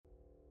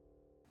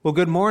Well,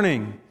 good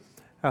morning.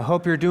 I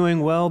hope you're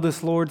doing well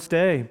this Lord's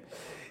Day.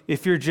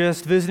 If you're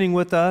just visiting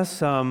with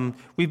us,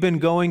 we've been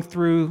going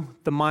through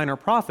the minor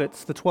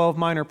prophets, the 12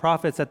 minor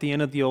prophets at the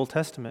end of the Old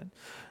Testament.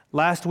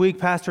 Last week,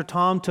 Pastor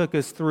Tom took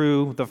us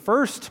through the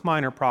first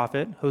minor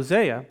prophet,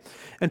 Hosea,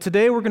 and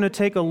today we're going to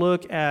take a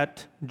look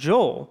at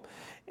Joel.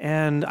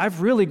 And I've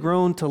really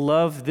grown to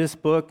love this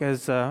book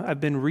as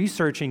I've been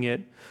researching it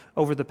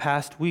over the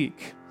past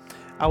week.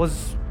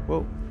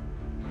 Whoa.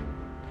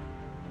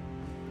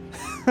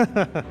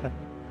 Can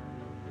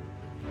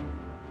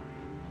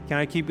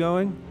I keep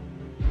going?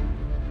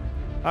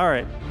 All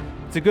right.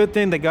 It's a good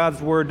thing that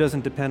God's word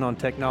doesn't depend on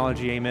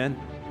technology, amen?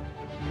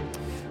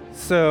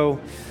 So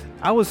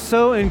I was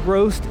so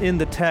engrossed in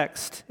the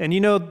text. And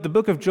you know, the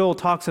book of Joel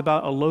talks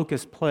about a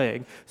locust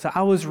plague. So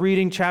I was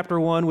reading chapter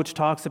 1, which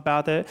talks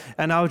about it,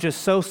 and I was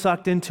just so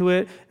sucked into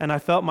it, and I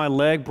felt my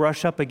leg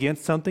brush up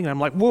against something. And I'm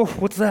like, whoa,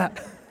 what's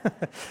that?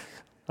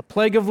 A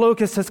plague of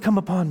locusts has come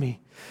upon me.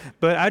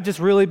 But I've just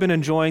really been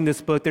enjoying this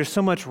book. There's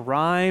so much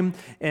rhyme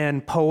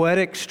and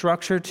poetic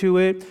structure to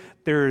it.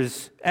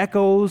 There's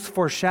echoes,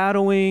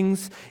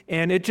 foreshadowings,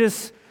 and it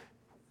just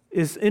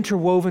is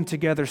interwoven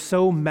together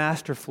so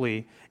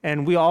masterfully.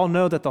 And we all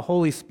know that the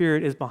Holy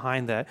Spirit is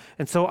behind that.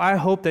 And so I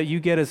hope that you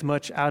get as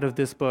much out of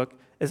this book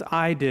as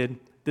I did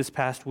this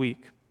past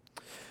week.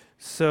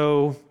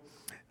 So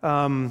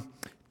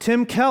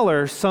Tim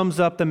Keller sums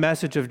up the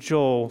message of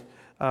Joel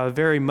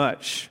very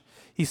much.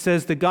 He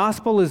says, "The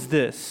gospel is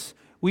this: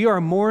 we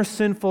are more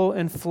sinful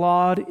and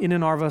flawed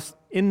in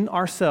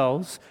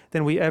ourselves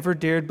than we ever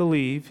dared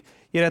believe,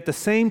 yet at the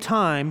same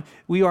time,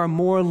 we are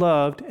more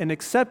loved and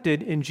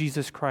accepted in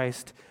Jesus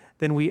Christ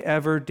than we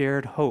ever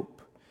dared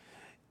hope."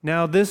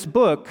 Now, this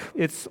book,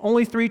 it's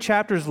only 3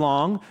 chapters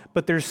long,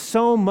 but there's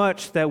so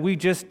much that we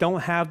just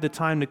don't have the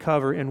time to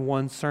cover in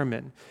one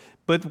sermon.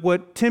 But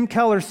what Tim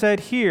Keller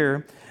said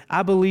here,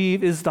 I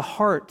believe, is the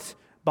heart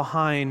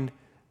behind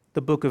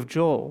the book of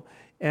Joel.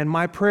 And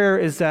my prayer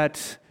is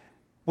that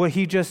what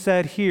he just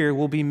said here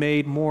will be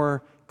made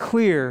more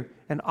clear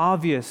and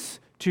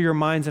obvious to your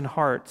minds and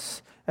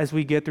hearts as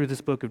we get through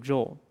this book of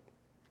Joel.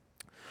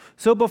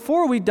 So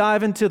before we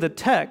dive into the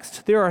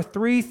text, there are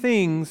 3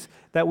 things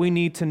that we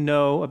need to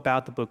know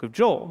about the book of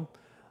Joel.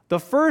 The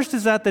first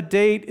is that the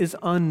date is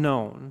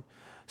unknown.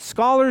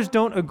 Scholars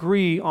don't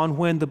agree on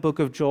when the book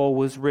of Joel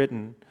was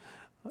written.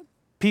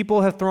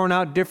 People have thrown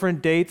out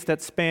different dates that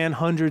span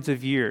hundreds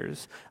of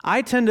years.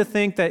 I tend to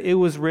think that it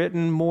was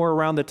written more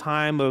around the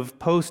time of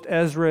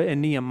post-Ezra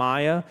and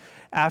Nehemiah,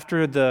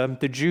 after the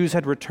Jews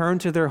had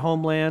returned to their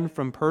homeland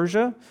from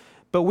Persia,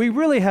 but we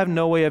really have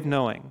no way of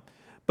knowing.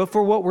 But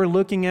for what we're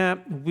looking at,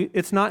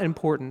 it's not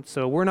important,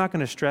 so we're not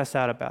going to stress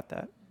out about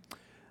that.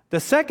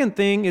 The second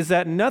thing is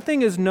that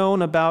nothing is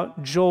known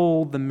about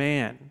Joel the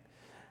man.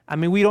 I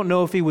mean, we don't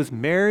know if he was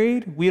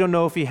married. We don't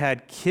know if he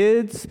had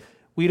kids.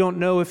 We don't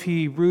know if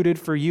he rooted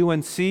for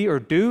UNC or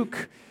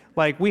Duke.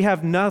 We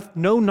have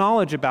no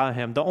knowledge about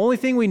him. The only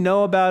thing we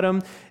know about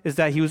him is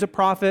that he was a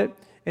prophet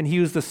and he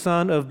was the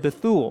son of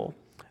Bethuel.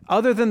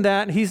 Other than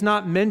that, he's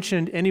not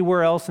mentioned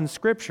anywhere else in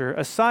Scripture,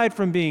 aside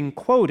from being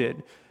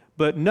quoted,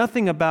 but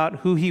nothing about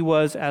who he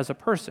was as a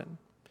person.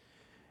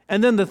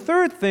 And then the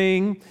third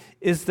thing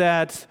is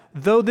that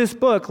though this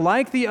book,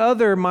 like the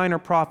other minor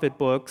prophet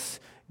books,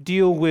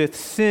 deal with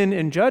sin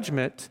and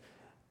judgment,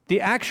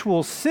 the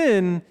actual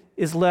sin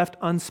is left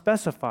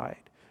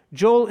unspecified.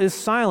 Joel is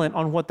silent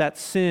on what that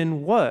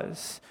sin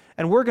was,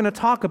 and we're going to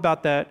talk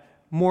about that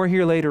more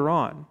here later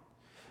on.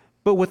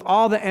 But with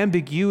all the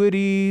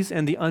ambiguities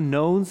and the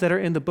unknowns that are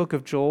in the book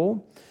of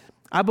Joel,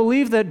 I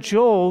believe that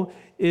Joel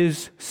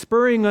is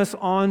spurring us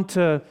on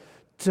to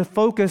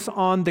focus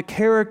on the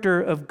character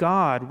of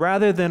God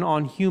rather than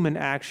on human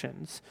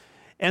actions.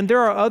 And there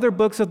are other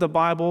books of the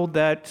Bible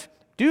that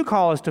do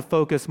call us to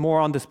focus more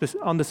on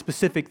the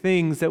specific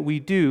things that we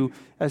do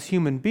as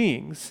human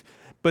beings.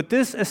 But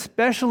this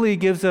especially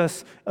gives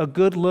us a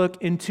good look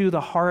into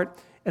the heart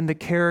and the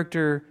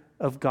character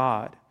of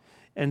God.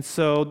 And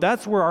so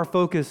that's where our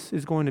focus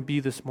is going to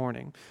be this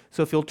morning.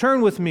 So if you'll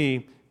turn with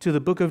me to the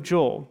book of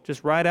Joel,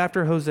 just right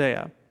after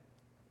Hosea.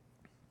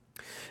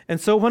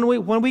 And so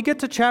when we get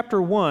to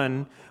chapter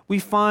 1, we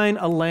find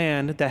a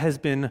land that has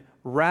been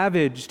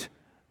ravaged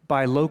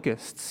by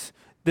locusts.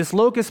 This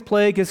locust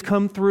plague has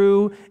come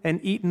through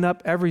and eaten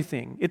up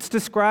everything. It's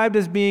described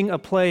as being a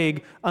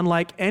plague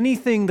unlike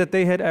anything that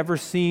they had ever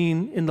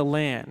seen in the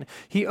land.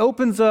 He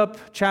opens up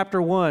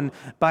chapter 1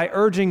 by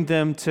urging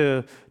them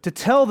to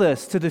tell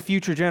this to the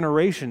future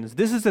generations.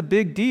 This is a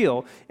big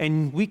deal,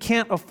 and we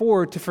can't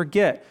afford to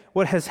forget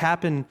what has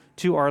happened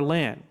to our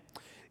land.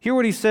 Hear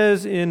what he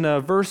says in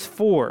verse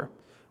 4.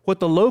 "What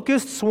the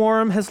locust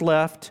swarm has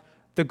left,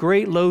 the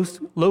great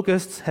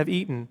locusts have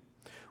eaten.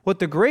 What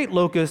the great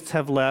locusts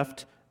have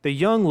left, the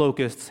young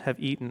locusts have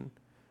eaten.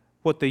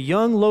 What the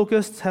young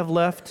locusts have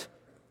left,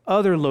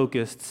 other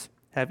locusts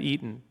have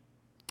eaten."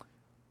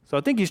 So I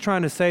think he's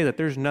trying to say that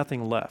there's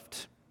nothing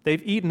left.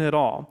 They've eaten it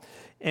all.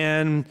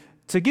 And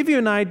to give you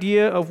an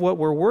idea of what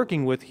we're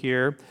working with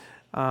here,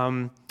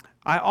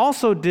 I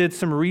also did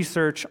some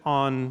research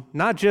on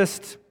not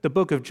just the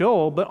book of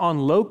Joel, but on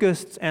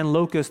locusts and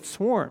locust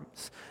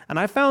swarms. And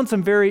I found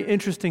some very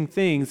interesting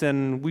things,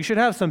 and we should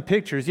have some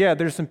pictures. Yeah,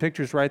 there's some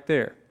pictures right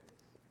there.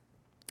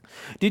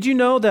 Did you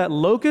know that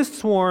locust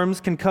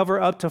swarms can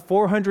cover up to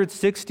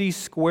 460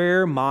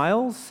 square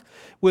miles,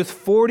 with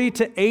 40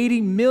 to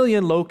 80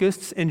 million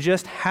locusts in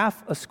just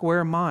half a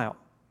square mile?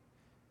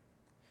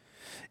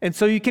 And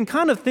so you can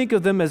kind of think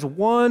of them as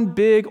one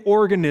big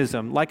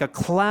organism, like a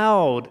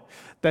cloud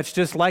that's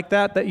just like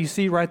that you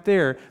see right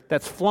there,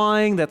 that's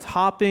flying, that's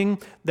hopping,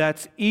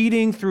 that's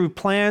eating through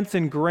plants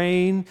and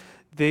grain.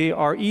 They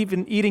are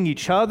even eating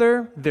each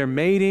other, they're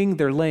mating,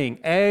 they're laying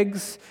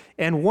eggs,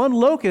 and one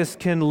locust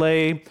can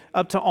lay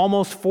up to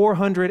almost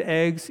 400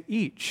 eggs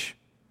each.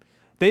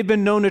 They've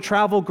been known to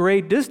travel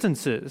great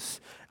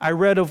distances. I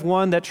read of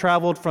one that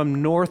traveled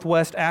from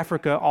northwest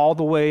Africa all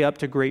the way up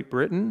to Great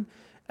Britain,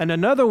 and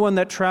another one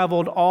that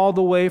traveled all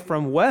the way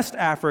from West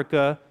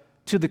Africa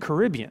to the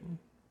Caribbean.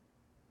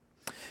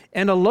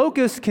 And a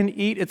locust can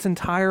eat its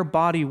entire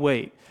body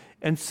weight.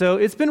 And so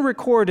it's been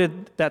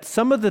recorded that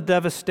some of the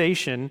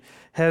devastation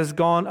has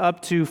gone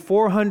up to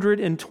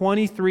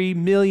 423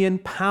 million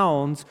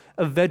pounds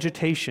of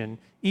vegetation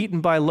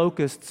eaten by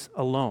locusts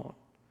alone.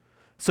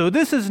 So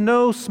this is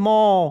no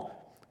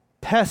small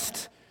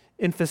pest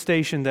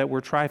infestation that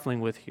we're trifling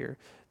with here.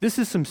 This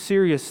is some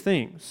serious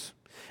things.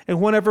 And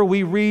whenever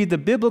we read the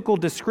biblical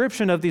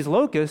description of these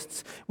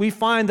locusts, we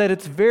find that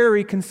it's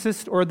very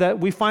consistent, or that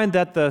we find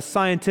that the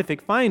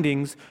scientific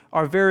findings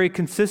are very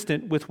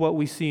consistent with what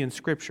we see in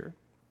Scripture.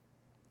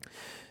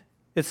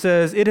 It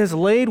says, "It has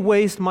laid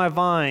waste my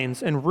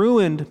vines and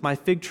ruined my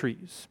fig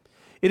trees.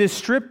 It has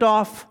stripped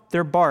off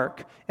their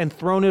bark and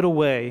thrown it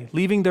away,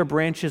 leaving their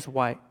branches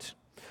white.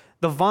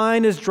 The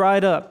vine is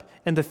dried up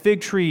and the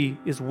fig tree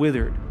is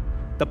withered.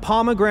 The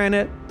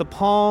pomegranate, the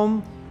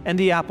palm, and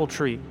the apple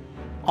tree.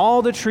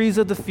 All the trees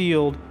of the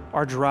field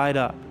are dried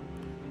up.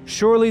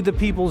 Surely the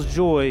people's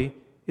joy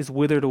is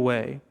withered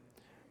away.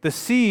 The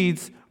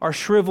seeds are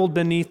shriveled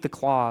beneath the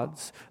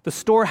clods. The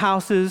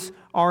storehouses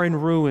are in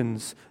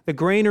ruins. The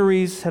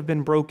granaries have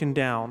been broken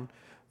down,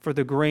 for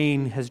the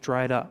grain has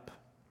dried up."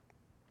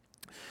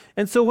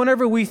 And so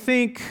whenever we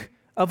think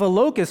of a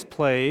locust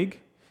plague,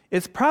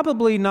 it's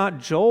probably not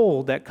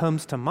Joel that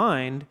comes to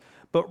mind,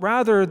 but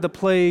rather the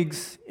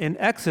plagues in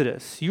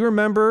Exodus. You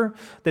remember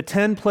the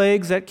 10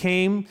 plagues that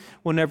came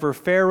whenever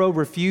Pharaoh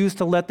refused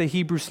to let the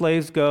Hebrew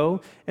slaves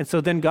go, and so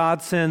then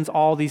God sends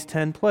all these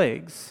 10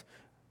 plagues.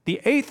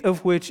 The 8th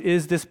of which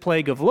is this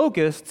plague of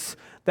locusts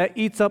that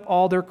eats up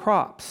all their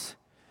crops.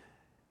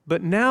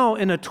 But now,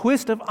 in a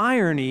twist of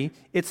irony,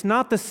 it's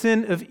not the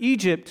sin of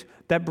Egypt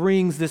that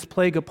brings this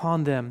plague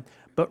upon them,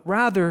 but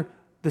rather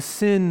the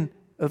sin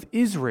of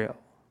Israel.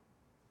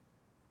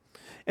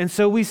 And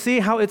so we see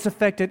how it's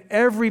affected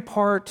every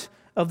part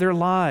of their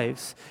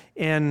lives.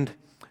 And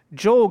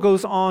Joel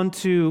goes on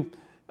to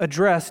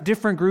address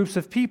different groups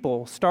of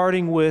people,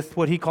 starting with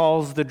what he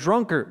calls the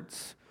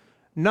drunkards.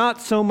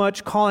 Not so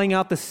much calling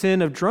out the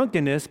sin of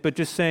drunkenness, but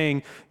just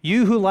saying,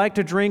 you who like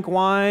to drink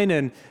wine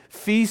and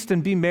feast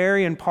and be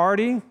merry and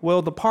party,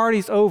 well, the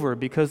party's over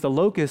because the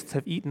locusts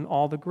have eaten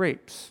all the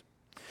grapes.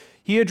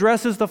 He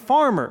addresses the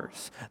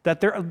farmers,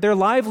 that their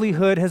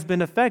livelihood has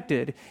been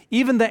affected.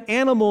 Even the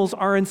animals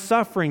are in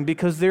suffering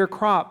because their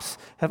crops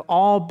have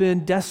all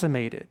been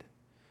decimated.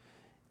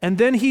 And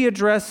then he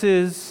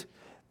addresses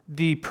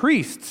the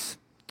priests.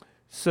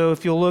 So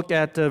if you'll look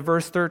at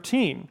verse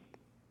 13,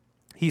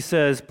 he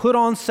says, "Put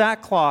on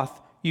sackcloth,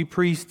 you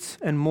priests,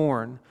 and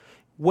mourn.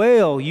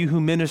 Wail, you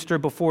who minister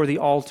before the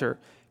altar.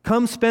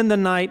 Come spend the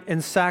night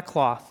in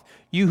sackcloth,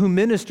 you who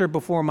minister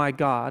before my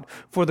God,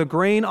 for the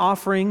grain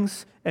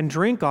offerings and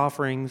drink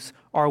offerings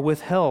are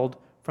withheld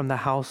from the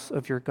house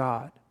of your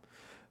God."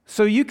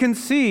 So you can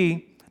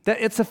see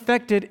that it's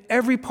affected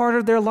every part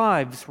of their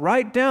lives,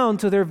 right down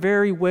to their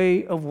very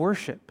way of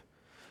worship.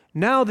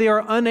 Now they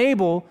are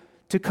unable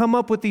to come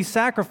up with these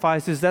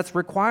sacrifices that's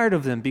required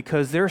of them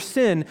because their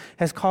sin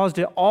has caused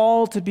it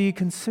all to be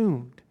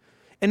consumed.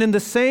 And in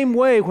the same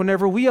way,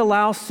 whenever we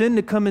allow sin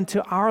to come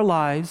into our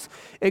lives,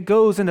 it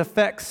goes and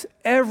affects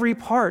every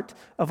part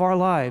of our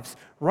lives,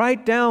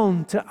 right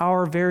down to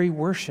our very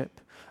worship.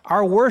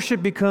 Our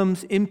worship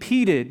becomes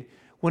impeded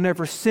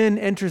whenever sin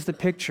enters the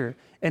picture,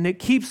 and it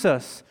keeps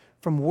us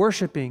from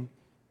worshiping,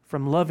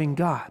 from loving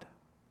God.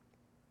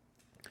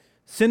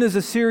 Sin is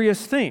a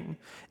serious thing.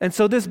 And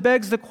so this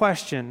begs the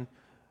question,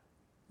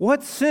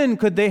 what sin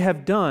could they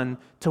have done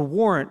to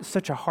warrant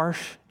such a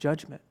harsh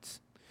judgment?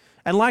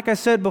 And like I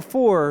said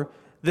before,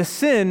 the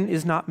sin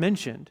is not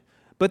mentioned,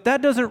 but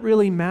that doesn't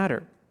really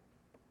matter.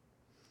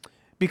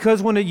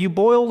 Because when you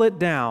boil it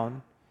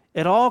down,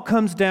 it all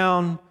comes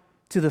down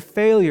to the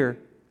failure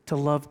to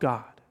love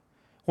God.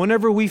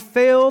 Whenever we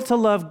fail to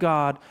love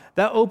God,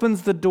 that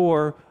opens the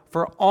door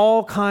for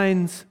all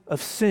kinds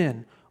of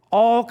sin,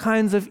 all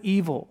kinds of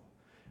evil.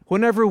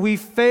 Whenever we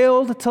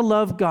failed to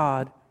love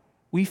God,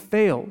 we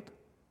failed.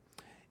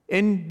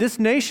 And this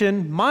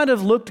nation might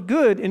have looked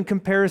good in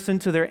comparison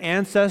to their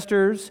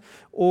ancestors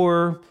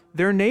or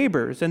their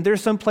neighbors. And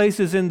there's some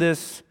places in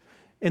this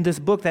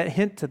book that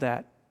hint to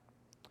that.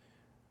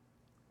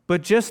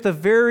 But just the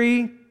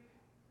very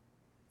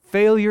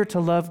failure to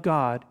love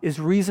God is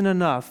reason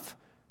enough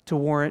to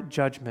warrant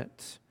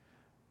judgment.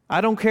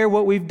 I don't care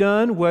what we've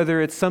done,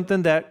 whether it's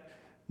something that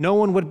no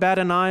one would bat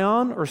an eye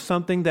on or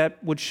something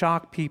that would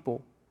shock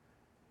people.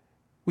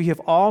 We have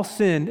all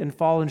sinned and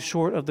fallen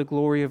short of the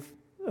glory of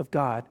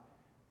God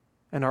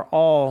and are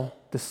all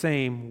the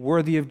same,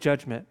 worthy of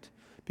judgment,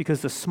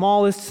 because the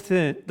smallest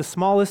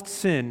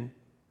sin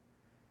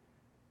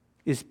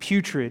is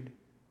putrid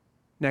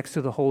next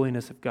to the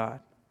holiness of God.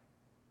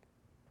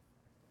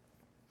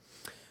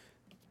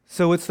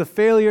 So it's the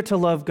failure to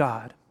love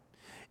God.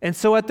 And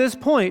so at this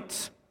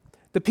point,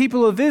 the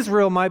people of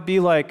Israel might be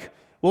like,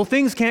 well,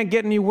 things can't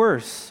get any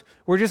worse.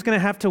 We're just going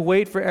to have to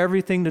wait for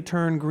everything to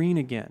turn green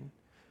again.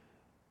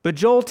 But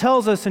Joel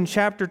tells us in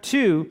chapter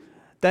 2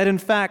 that in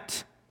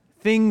fact,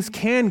 things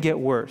can get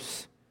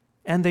worse,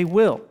 and they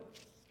will.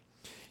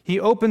 He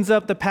opens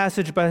up the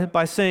passage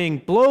by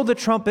saying, blow the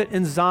trumpet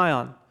in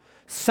Zion,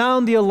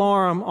 sound the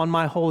alarm on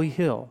my holy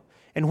hill.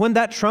 And when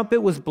that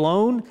trumpet was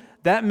blown,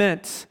 that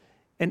meant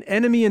an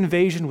enemy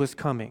invasion was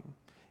coming.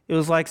 It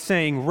was like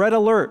saying, red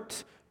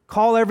alert,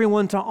 call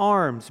everyone to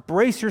arms,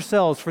 brace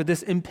yourselves for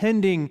this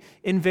impending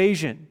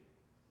invasion.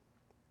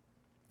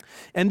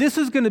 And this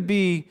is going to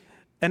be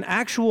an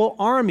actual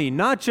army,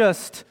 not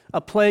just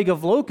a plague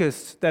of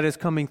locusts that is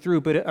coming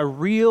through, but a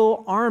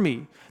real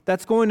army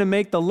that's going to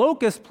make the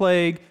locust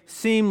plague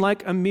seem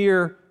like a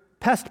mere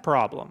pest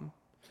problem.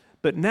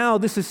 But now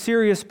this is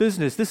serious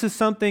business. This is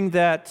something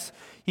that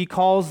he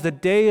calls the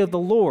day of the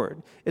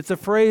Lord. It's a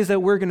phrase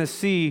that we're going to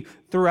see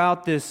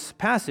throughout this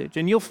passage.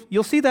 And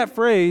you'll see that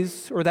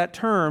phrase or that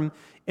term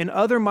in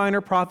other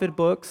minor prophet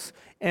books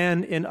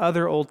and in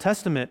other Old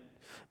Testament,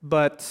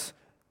 but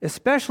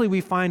especially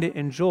we find it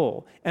in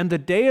Joel. And the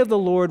day of the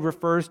Lord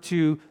refers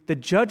to the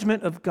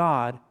judgment of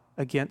God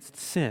against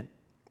sin.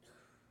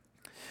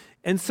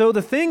 And so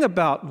the thing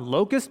about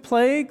locust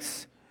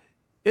plagues,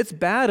 it's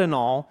bad and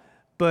all,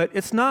 but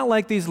it's not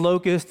like these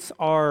locusts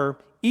are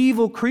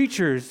evil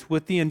creatures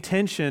with the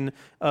intention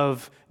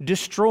of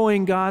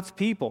destroying God's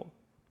people.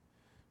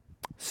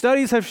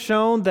 Studies have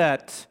shown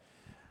that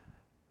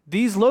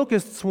these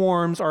locust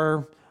swarms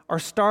are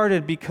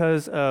started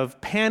because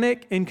of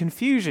panic and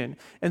confusion.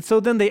 And so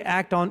then they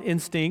act on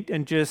instinct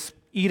and just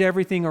eat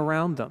everything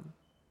around them.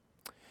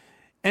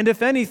 And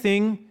if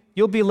anything,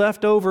 you'll be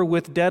left over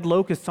with dead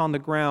locusts on the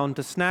ground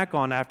to snack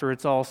on after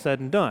it's all said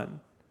and done.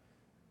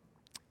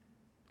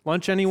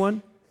 Lunch,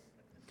 anyone?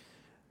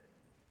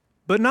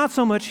 But not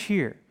so much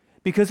here,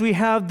 because we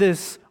have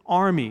this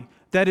army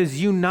that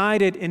is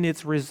united in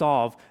its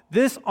resolve.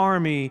 This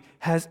army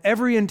has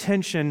every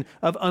intention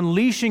of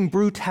unleashing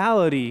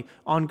brutality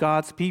on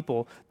God's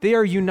people. They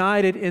are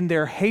united in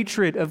their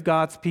hatred of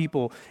God's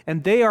people,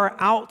 and they are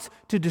out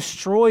to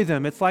destroy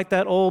them. It's like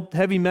that old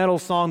heavy metal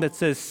song that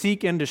says,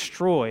 seek and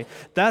destroy.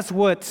 That's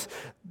what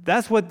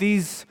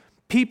these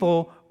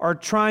people are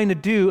trying to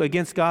do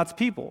against God's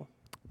people.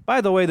 By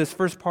the way, this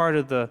first part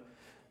of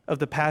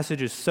the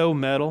passage is so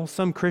metal.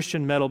 Some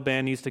Christian metal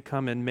band needs to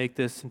come and make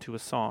this into a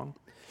song.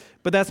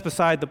 But that's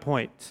beside the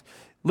point.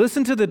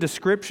 Listen to the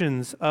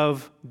descriptions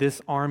of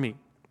this army.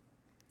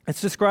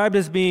 It's described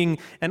as being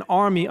an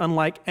army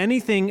unlike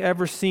anything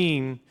ever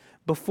seen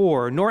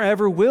before, nor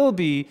ever will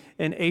be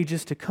in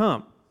ages to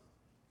come.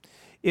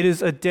 It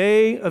is a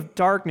day of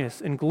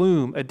darkness and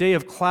gloom, a day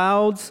of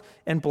clouds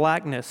and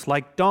blackness,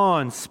 like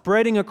dawn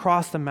spreading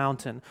across the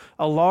mountain.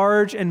 A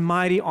large and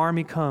mighty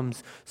army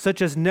comes,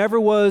 such as never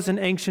was in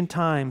ancient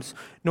times,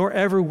 nor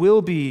ever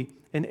will be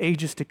in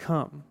ages to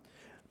come.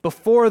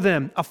 Before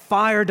them, a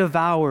fire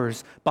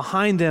devours.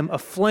 Behind them, a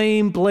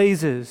flame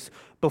blazes.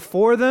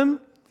 Before them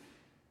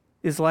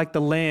is like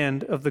the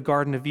land of the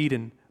Garden of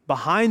Eden.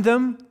 Behind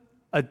them,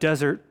 a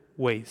desert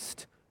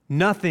waste.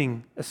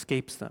 Nothing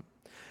escapes them.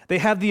 They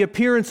have the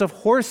appearance of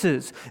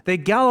horses. They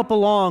gallop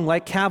along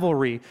like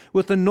cavalry,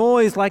 with a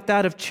noise like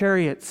that of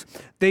chariots.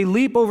 They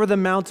leap over the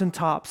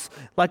mountaintops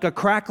like a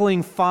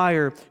crackling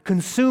fire,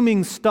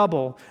 consuming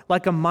stubble,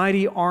 like a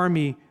mighty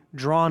army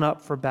drawn up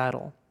for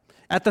battle.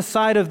 At the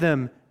sight of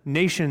them,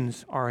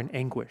 nations are in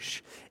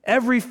anguish.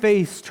 Every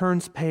face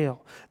turns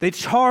pale. They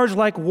charge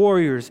like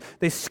warriors.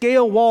 They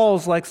scale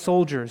walls like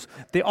soldiers.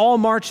 They all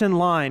march in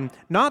line,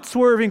 not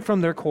swerving from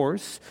their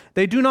course.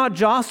 They do not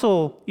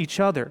jostle each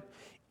other.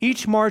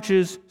 Each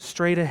marches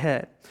straight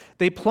ahead.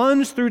 They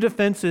plunge through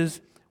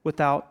defenses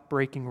without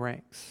breaking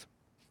ranks.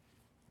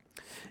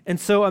 And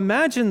so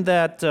imagine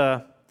that,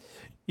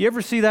 you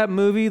ever see that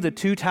movie, The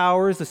Two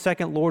Towers, the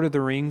second Lord of the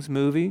Rings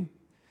movie?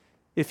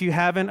 If you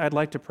haven't, I'd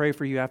like to pray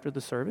for you after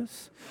the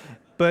service.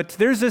 But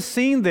there's this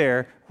scene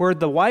there where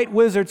the white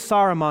wizard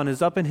Saruman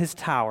is up in his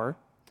tower,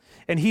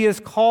 and he has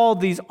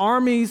called these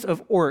armies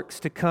of orcs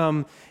to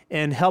come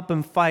and help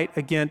him fight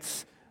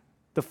against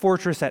the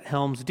fortress at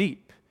Helm's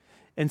Deep.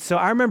 And so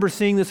I remember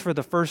seeing this for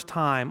the first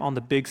time on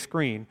the big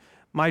screen.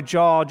 My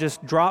jaw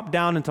just dropped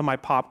down into my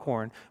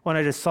popcorn when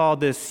I just saw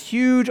this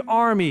huge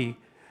army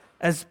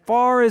as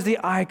far as the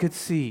eye could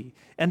see.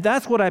 And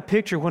that's what I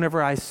picture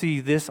whenever I see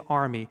this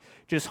army.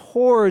 Just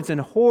hordes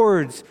and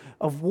hordes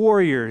of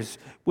warriors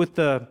with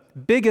the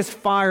biggest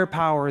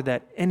firepower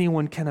that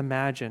anyone can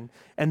imagine.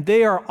 And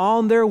they are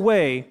on their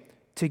way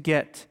to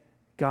get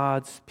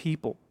God's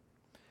people.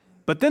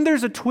 But then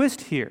there's a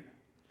twist here.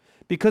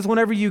 Because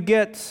whenever you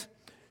get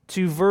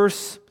to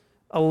verse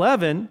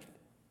 11,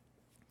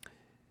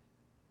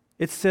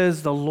 it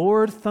says, the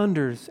Lord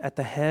thunders at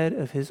the head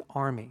of his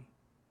army.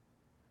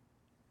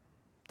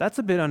 That's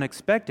a bit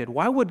unexpected.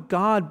 Why would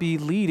God be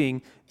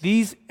leading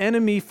these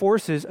enemy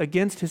forces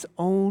against his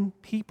own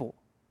people?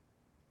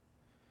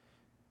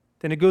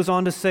 Then it goes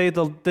on to say,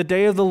 the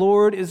day of the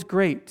Lord is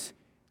great.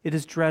 It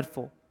is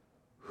dreadful.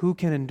 Who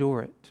can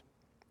endure it?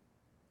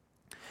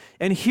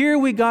 And here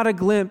we got a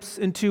glimpse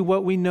into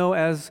what we know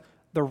as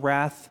the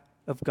wrath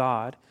of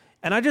God.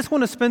 And I just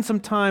want to spend some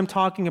time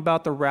talking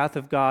about the wrath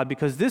of God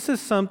because this is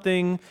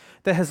something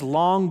that has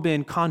long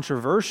been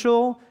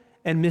controversial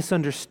and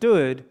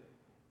misunderstood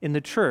in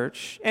the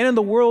church and in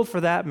the world for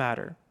that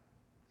matter.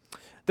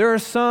 There are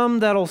some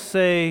that'll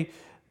say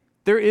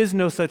there is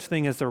no such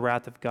thing as the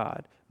wrath of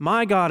God.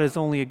 My God is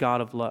only a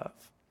God of love.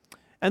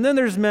 And then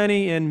there's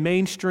many in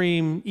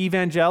mainstream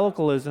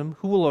evangelicalism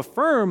who will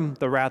affirm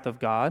the wrath of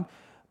God,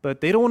 but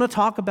they don't want to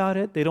talk about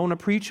it, they don't want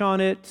to preach on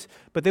it,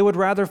 but they would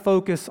rather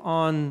focus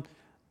on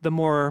the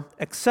more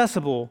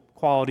accessible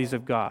qualities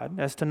of God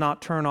as to not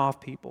turn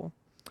off people.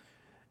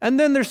 And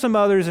then there's some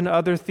others in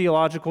other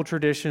theological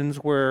traditions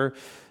where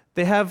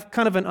they have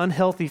kind of an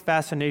unhealthy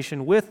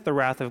fascination with the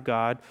wrath of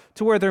God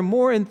to where they're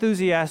more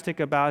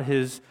enthusiastic about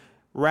his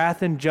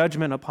wrath and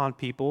judgment upon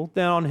people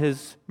than on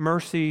his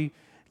mercy,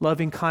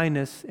 loving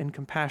kindness, and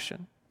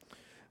compassion.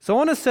 So I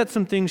want to set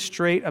some things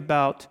straight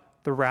about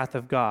the wrath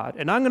of God.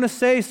 And I'm going to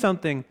say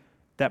something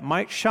that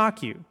might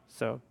shock you.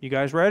 So you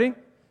guys ready?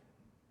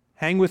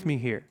 Hang with me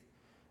here.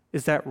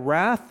 Is that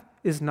wrath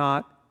is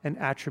not an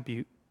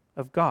attribute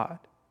of God.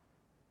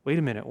 Wait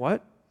a minute,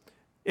 what?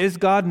 Is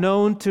God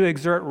known to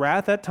exert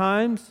wrath at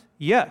times?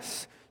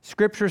 Yes.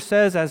 Scripture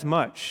says as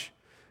much.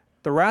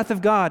 The wrath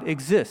of God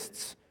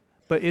exists,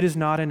 but it is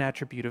not an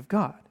attribute of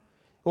God.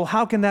 Well,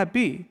 how can that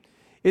be?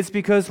 It's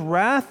because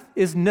wrath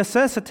is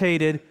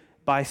necessitated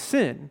by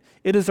sin.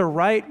 It is a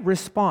right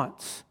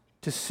response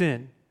to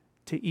sin,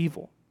 to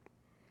evil.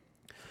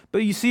 But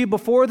you see,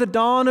 before the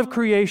dawn of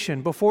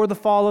creation, before the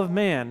fall of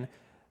man,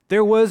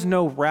 there was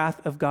no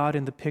wrath of God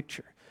in the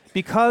picture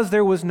because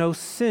there was no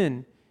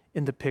sin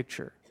in the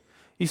picture.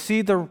 You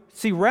see,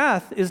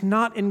 wrath is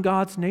not in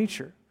God's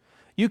nature.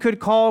 You could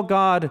call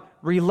God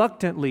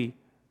reluctantly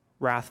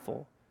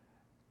wrathful.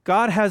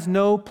 God has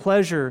no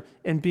pleasure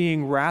in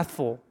being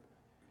wrathful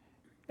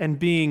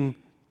and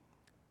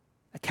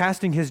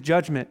casting his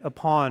judgment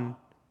upon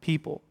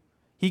people.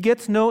 He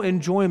gets no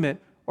enjoyment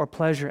or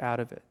pleasure out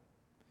of it.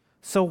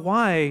 So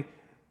why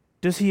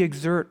does he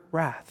exert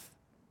wrath?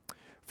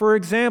 For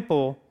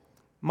example,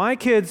 my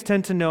kids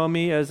tend to know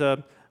me as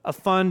a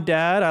fun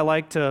dad. I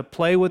like to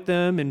play with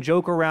them and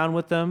joke around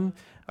with them.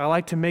 I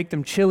like to make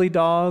them chili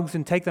dogs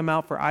and take them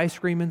out for ice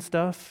cream and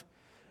stuff.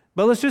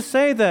 But let's just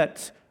say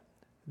that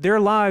their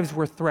lives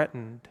were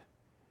threatened.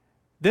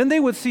 Then they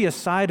would see a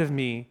side of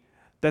me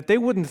that they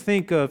wouldn't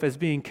think of as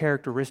being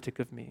characteristic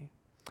of me.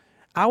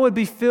 I would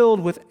be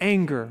filled with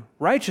anger,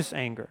 righteous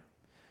anger,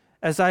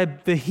 as I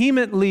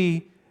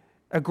vehemently,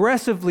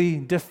 aggressively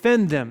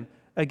defend them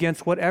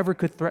against whatever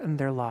could threaten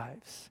their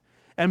lives.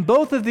 And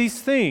both of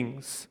these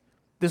things,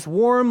 this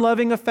warm,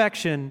 loving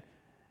affection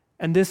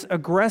and this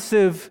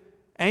aggressive,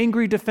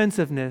 angry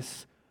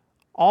defensiveness,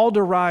 all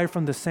derive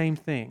from the same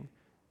thing,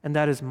 and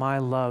that is my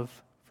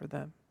love for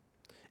them.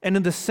 And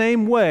in the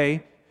same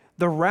way,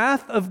 the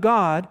wrath of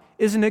God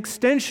is an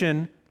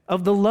extension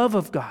of the love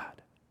of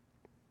God.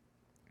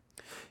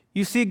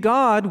 You see,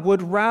 God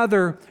would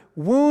rather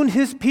wound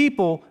his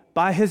people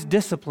by his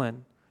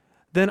discipline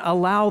than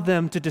allow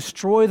them to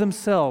destroy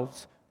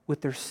themselves with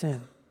their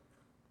sin.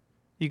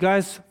 You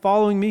guys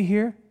following me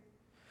here?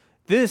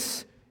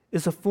 This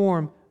is a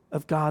form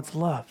of God's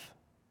love.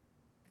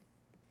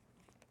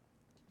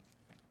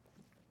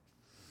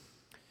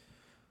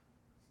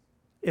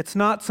 It's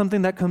not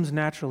something that comes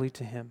naturally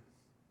to him.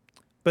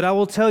 But I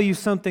will tell you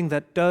something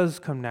that does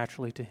come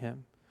naturally to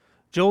him.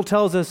 Joel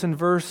tells us in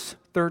verse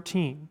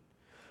 13,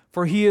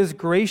 "For he is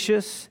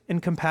gracious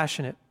and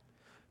compassionate,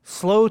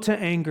 slow to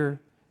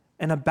anger,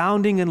 and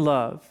abounding in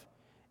love,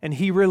 and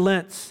he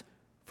relents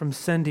from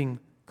sending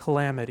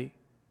calamity."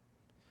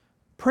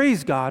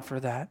 Praise God for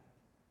that.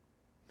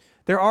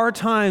 There are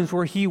times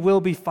where he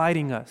will be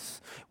fighting us.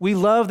 We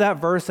love that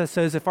verse that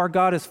says, if our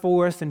God is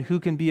for us, then who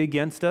can be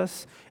against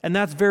us? And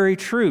that's very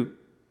true.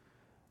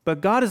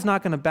 But God is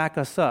not going to back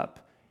us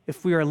up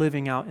if we are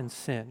living out in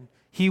sin.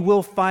 He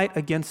will fight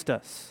against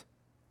us.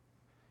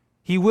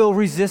 He will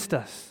resist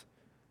us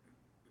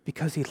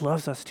because he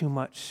loves us too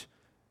much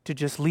to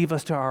just leave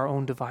us to our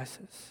own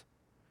devices.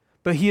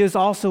 But he is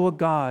also a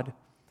God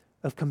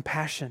of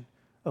compassion,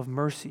 of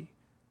mercy,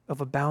 of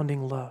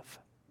abounding love.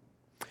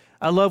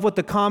 I love what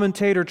the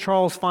commentator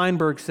Charles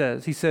Feinberg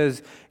says. He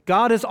says,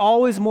 God is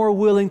always more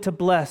willing to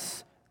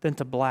bless than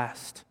to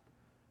blast,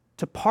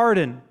 to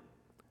pardon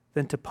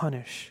than to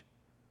punish,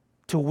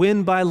 to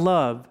win by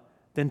love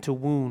than to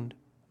wound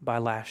by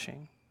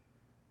lashing.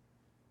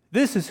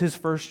 This is his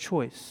first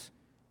choice,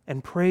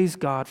 and praise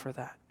God for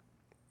that.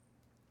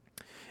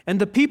 And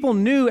the people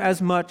knew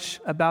as much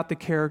about the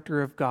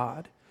character of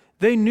God.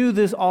 They knew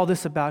all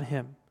this about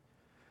him.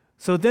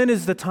 So then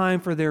is the time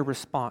for their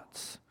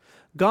response.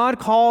 God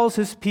calls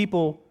his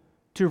people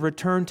to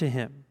return to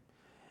him.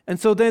 And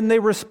so then they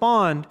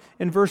respond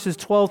in verses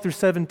 12 through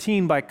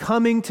 17 by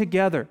coming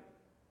together.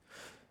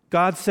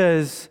 God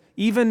says,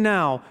 even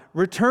now,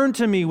 return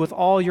to me with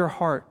all your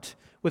heart,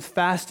 with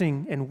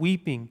fasting and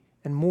weeping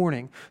and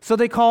mourning. So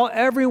they call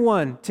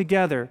everyone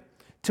together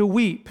to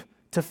weep,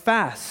 to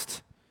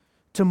fast,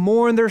 to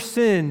mourn their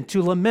sin,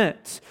 to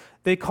lament.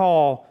 They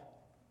call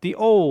the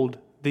old,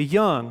 the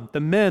young, the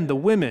men, the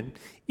women,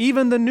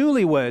 even the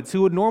newlyweds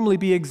who would normally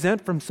be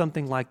exempt from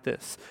something like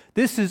this.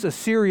 This is a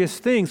serious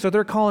thing. So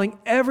they're calling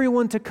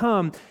everyone to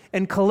come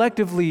and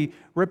collectively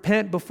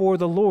repent before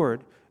the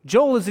Lord.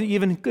 Joel is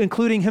even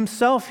including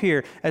himself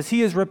here as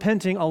he is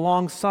repenting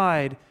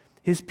alongside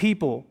his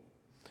people,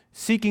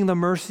 seeking the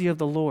mercy of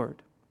the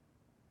Lord.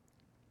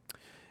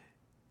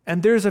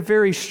 And there's a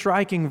very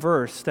striking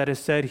verse that is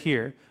said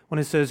here when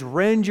it says,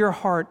 rend your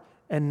heart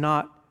and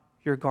not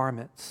your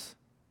garments.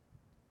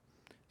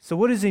 So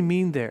what does he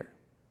mean there?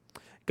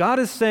 God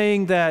is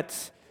saying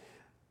that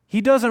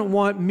he doesn't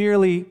want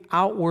merely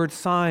outward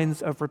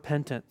signs of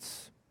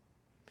repentance.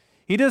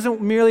 He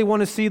doesn't merely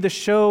want to see the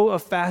show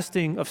of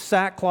fasting, of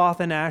sackcloth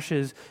and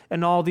ashes,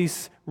 and all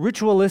these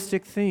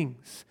ritualistic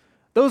things.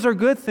 Those are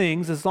good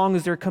things as long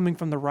as they're coming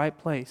from the right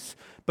place.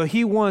 But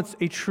he wants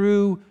a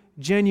true,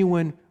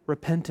 genuine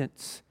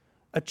repentance,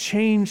 a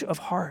change of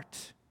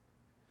heart.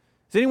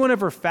 Has anyone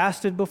ever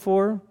fasted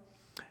before?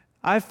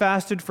 I've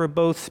fasted for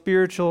both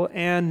spiritual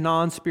and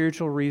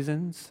non-spiritual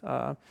reasons.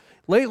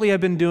 Lately,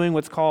 I've been doing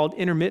what's called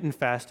intermittent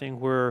fasting,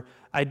 where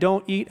I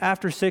don't eat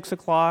after 6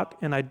 o'clock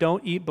and I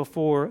don't eat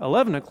before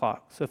 11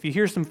 o'clock. So if you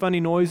hear some funny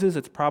noises,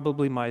 it's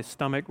probably my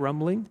stomach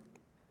rumbling.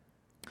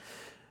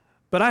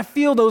 But I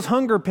feel those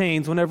hunger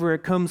pains whenever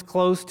it comes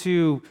close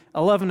to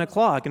 11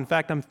 o'clock. In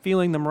fact, I'm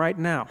feeling them right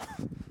now.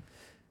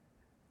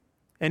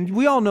 And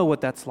we all know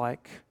what that's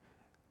like.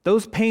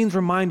 Those pains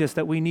remind us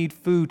that we need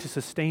food to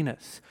sustain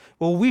us.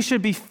 Well, we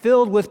should be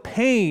filled with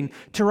pain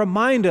to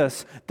remind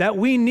us that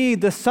we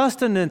need the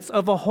sustenance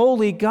of a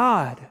holy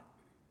God.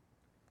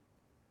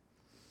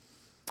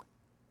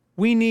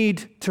 We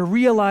need to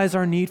realize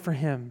our need for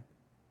him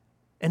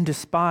and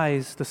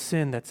despise the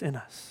sin that's in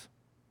us.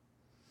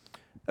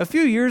 A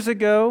few years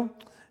ago,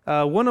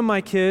 one of my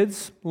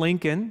kids,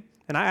 Lincoln,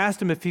 and I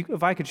asked him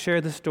if I could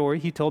share this story.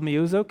 He told me it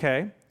was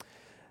okay.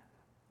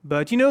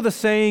 But you know the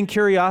saying,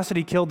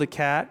 curiosity killed the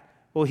cat?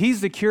 Well,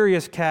 he's the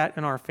curious cat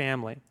in our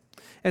family.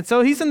 And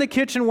so he's in the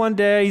kitchen one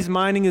day, he's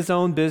minding his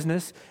own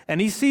business,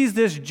 and he sees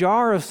this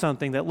jar of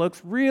something that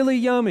looks really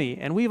yummy.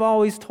 And we've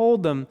always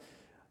told them,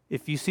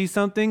 if you see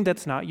something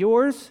that's not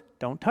yours,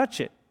 don't touch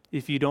it.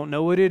 If you don't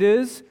know what it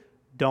is,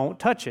 don't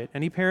touch it.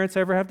 Any parents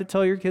ever have to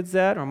tell your kids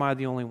that, or am I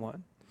the only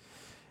one?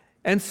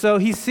 And so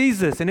he sees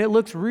this, and it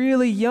looks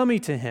really yummy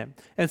to him.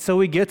 And so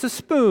he gets a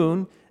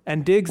spoon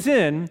and digs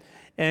in,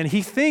 and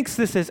he thinks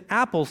this is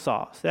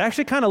applesauce. It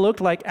actually kind of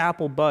looked like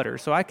apple butter,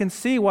 so I can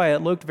see why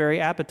it looked very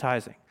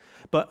appetizing.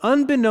 But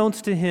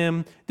unbeknownst to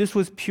him, this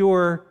was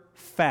pure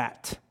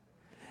fat.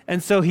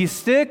 And so he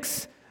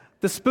sticks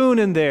the spoon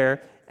in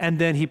there, and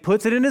then he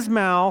puts it in his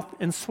mouth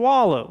and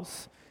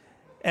swallows.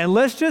 And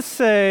let's just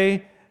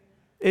say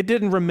it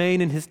didn't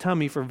remain in his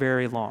tummy for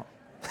very long.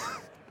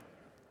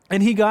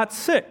 And he got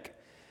sick.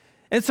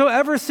 And so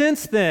ever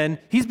since then,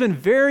 he's been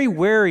very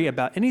wary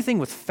about anything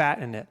with fat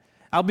in it.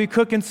 I'll be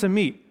cooking some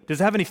meat.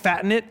 Does it have any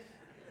fat in it?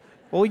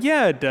 Well,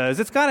 yeah, it does.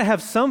 It's got to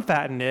have some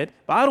fat in it,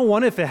 but I don't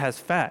want it if it has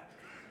fat.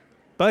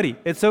 Buddy,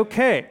 it's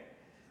okay.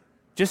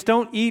 Just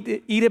don't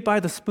eat it by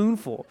the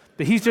spoonful.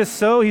 But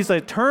he's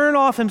like, turn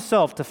off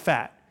himself to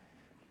fat.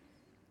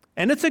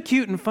 And it's a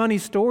cute and funny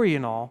story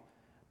and all,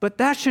 but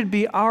that should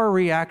be our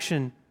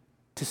reaction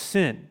to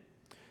sin.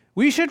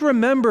 We should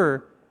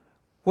remember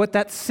what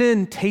that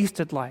sin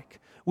tasted like.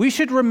 We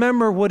should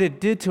remember what it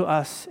did to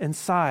us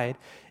inside.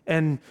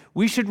 And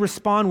we should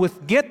respond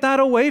with, get that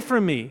away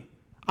from me.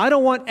 I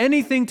don't want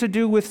anything to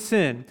do with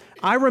sin.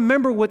 I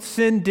remember what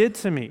sin did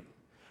to me,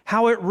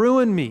 how it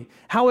ruined me,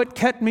 how it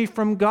kept me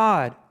from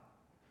God.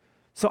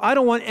 So I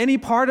don't want any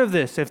part of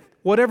this. If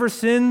whatever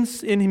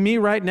sin's in me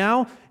right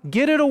now,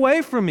 get it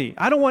away from me.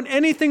 I don't want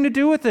anything to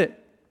do with it.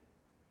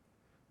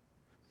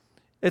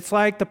 It's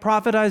like the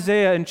prophet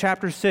Isaiah in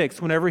chapter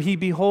 6, whenever he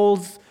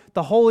beholds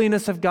the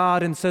holiness of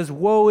God and says,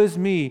 woe is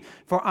me,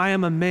 for I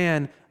am a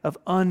man of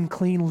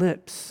unclean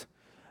lips.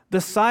 The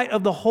sight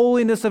of the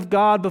holiness of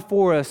God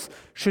before us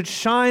should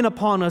shine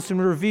upon us and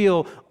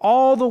reveal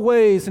all the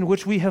ways in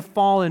which we have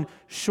fallen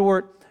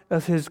short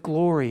of his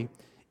glory.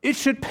 It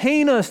should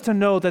pain us to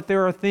know that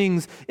there are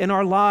things in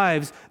our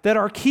lives that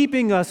are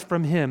keeping us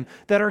from Him,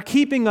 that are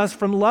keeping us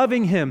from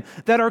loving Him,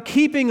 that are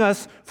keeping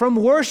us from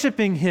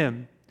worshiping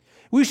Him.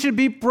 We should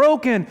be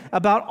broken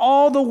about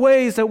all the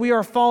ways that we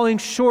are falling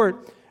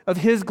short of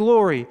His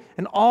glory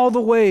and all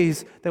the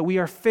ways that we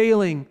are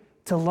failing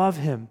to love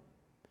Him.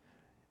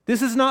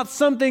 This is not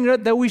something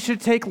that we should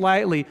take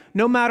lightly,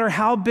 no matter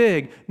how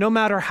big, no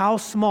matter how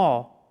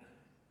small.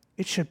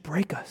 It should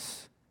break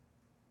us.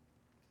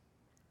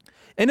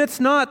 And it's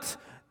not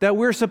that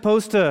we're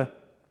supposed to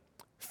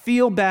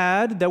feel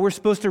bad, that we're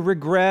supposed to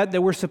regret,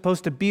 that we're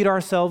supposed to beat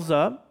ourselves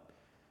up.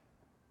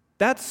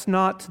 That's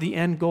not the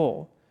end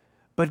goal.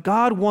 But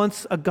God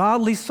wants a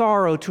godly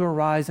sorrow to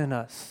arise in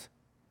us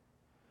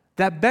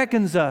that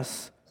beckons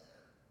us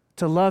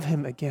to love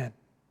Him again.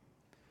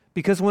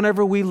 Because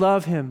whenever we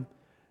love Him,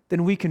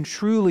 then we can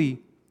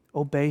truly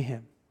obey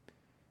Him.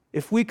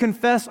 If we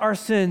confess our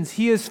sins,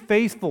 He is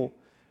faithful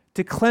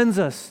to cleanse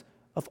us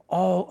of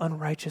all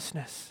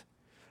unrighteousness.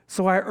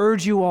 So I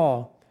urge you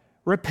all,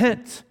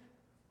 repent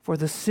for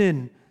the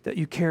sin that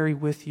you carry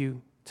with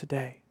you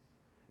today,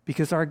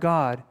 because our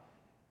God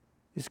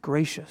is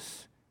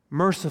gracious,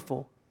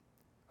 merciful,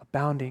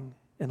 abounding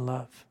in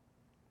love.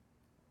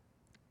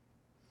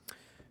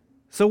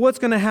 So what's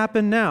going to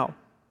happen now?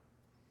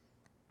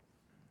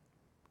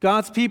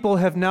 God's people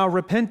have now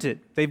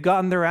repented. They've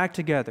gotten their act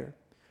together.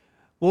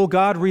 Will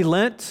God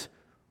relent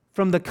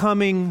from the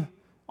coming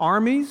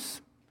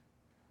armies,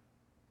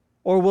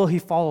 or will He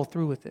follow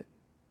through with it?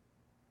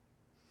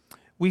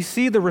 We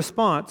see the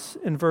response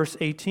in verse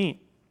 18.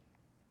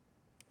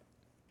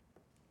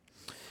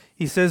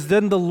 He says,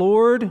 "Then the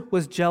Lord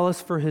was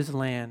jealous for His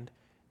land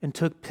and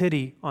took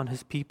pity on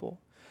His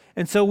people."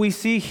 And so we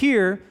see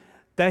here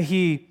that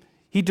He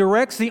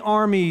directs the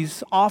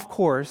armies off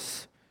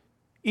course,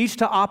 each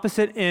to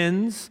opposite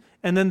ends,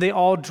 and then they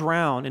all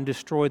drown and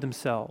destroy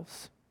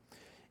themselves.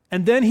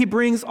 And then He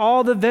brings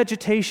all the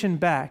vegetation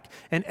back,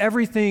 and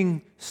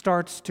everything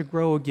starts to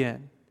grow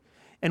again.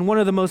 And one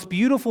of the most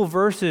beautiful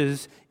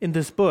verses in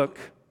this book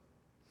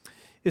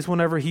is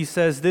whenever He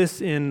says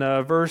this in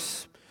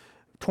verse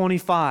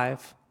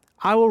 25,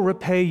 "I will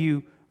repay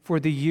you for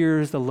the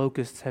years the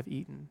locusts have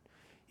eaten."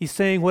 He's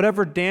saying,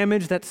 whatever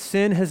damage that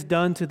sin has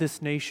done to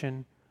this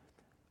nation,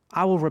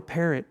 I will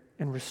repair it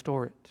and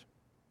restore it.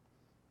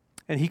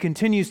 And He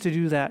continues to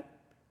do that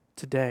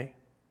today.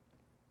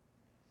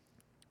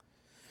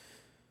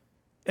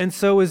 And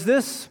so is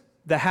this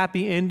the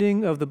happy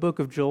ending of the book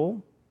of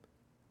Joel?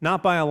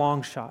 Not by a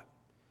long shot,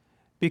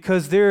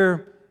 because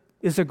there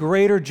is a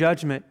greater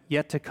judgment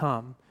yet to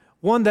come,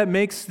 one that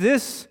makes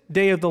this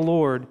day of the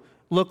Lord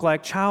look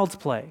like child's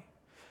play.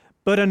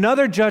 But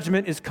another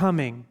judgment is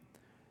coming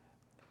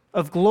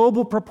of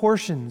global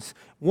proportions,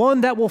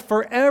 one that will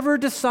forever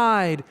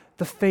decide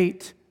the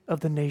fate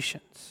of the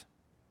nations.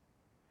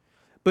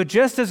 But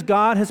just as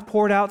God has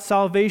poured out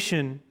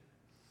salvation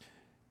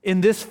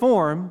in this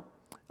form,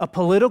 a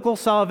political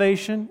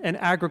salvation, an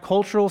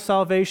agricultural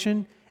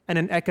salvation, and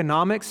an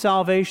economic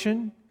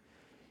salvation,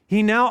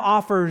 He now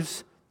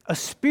offers a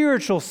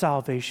spiritual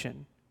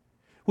salvation,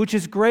 which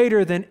is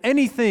greater than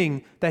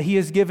anything that He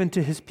has given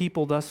to His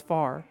people thus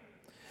far.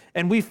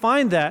 And we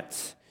find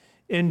that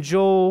in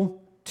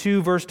Joel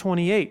 2, verse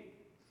 28.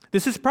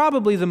 This is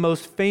probably the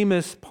most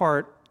famous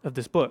part of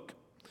this book.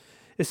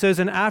 It says,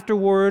 "And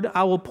afterward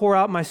I will pour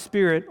out my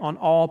Spirit on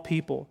all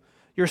people.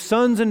 Your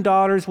sons and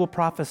daughters will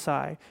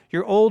prophesy.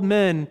 Your old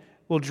men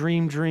will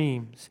dream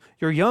dreams.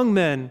 Your young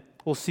men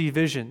will see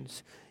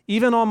visions.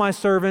 Even on my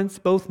servants,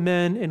 both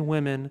men and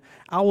women,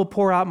 I will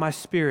pour out my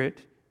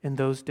Spirit in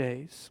those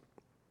days."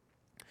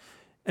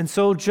 And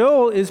so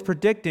Joel is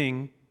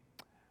predicting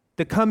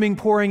the coming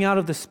pouring out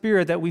of the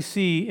Spirit that we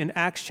see in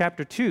Acts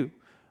chapter 2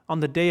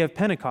 on the day of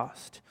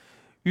Pentecost.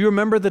 You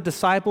remember the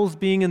disciples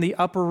being in the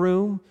upper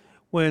room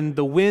when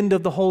the wind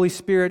of the Holy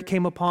Spirit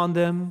came upon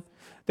them.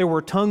 There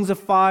were tongues of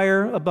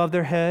fire above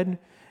their head,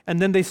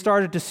 and then they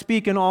started to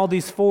speak in all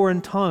these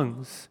foreign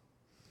tongues,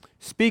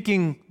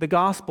 speaking the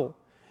gospel.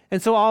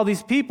 And so all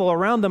these people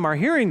around them are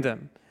hearing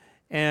them,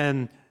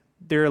 and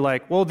they're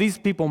like, well, these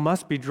people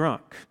must be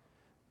drunk.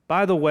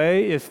 By the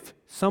way, if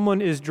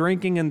someone is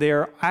drinking and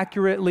they're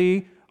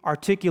accurately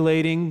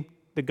articulating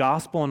the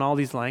gospel in all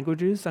these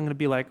languages, I'm going to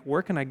be like,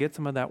 where can I get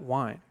some of that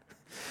wine?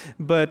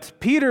 But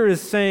Peter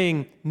is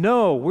saying,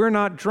 no, we're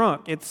not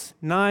drunk. It's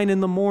 9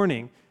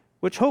 a.m,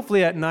 which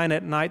hopefully at 9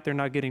 p.m. they're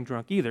not getting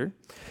drunk either.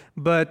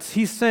 But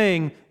he's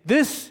saying,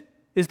 this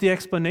is the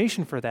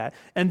explanation for that.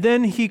 And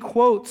then he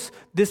quotes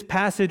this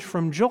passage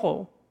from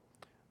Joel,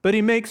 but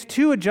he makes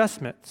two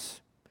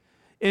adjustments.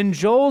 In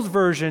Joel's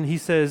version, he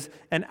says,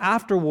 "And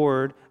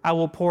afterward, I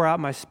will pour out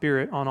my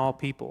Spirit on all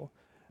people."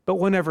 But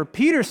whenever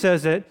Peter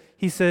says it,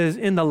 he says,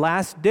 "In the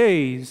last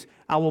days,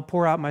 I will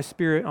pour out my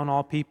Spirit on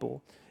all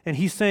people." And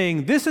he's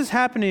saying, this is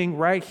happening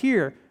right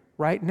here,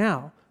 right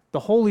now. The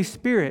Holy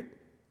Spirit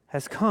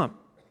has come.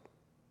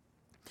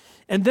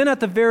 And then at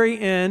the very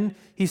end,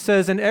 he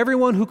says, "And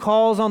everyone who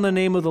calls on the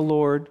name of the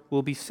Lord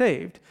will be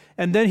saved."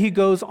 And then he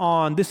goes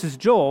on, this is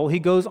Joel, he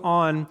goes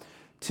on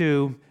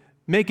to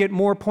make it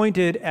more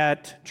pointed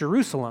at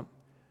Jerusalem.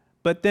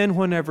 But then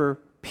whenever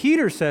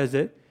Peter says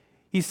it,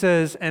 he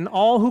says, and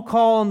all who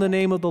call on the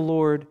name of the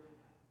Lord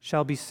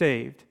shall be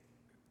saved,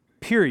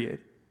 period.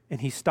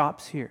 And he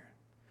stops here.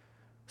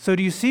 So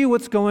do you see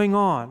what's going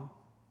on?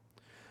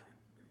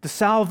 The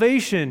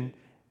salvation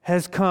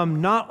has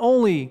come not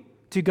only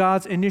to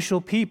God's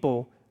initial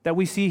people that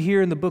we see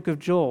here in the book of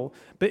Joel,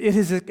 but it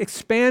has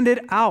expanded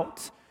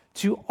out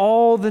to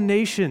all the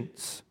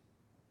nations.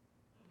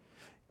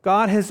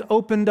 God has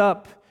opened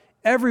up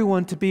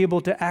everyone to be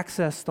able to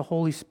access the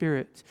Holy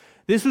Spirit.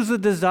 This was the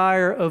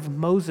desire of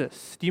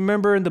Moses. Do you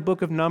remember in the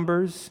book of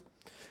Numbers?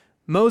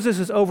 Moses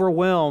is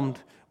overwhelmed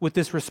with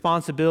this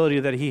responsibility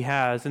that he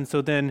has. And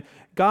so then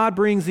God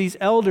brings these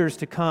elders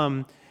to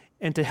come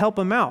and to help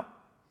him out.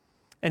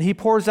 And he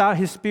pours out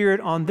his Spirit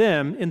on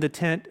them in the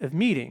tent of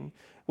meeting.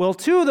 Well,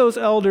 2 of those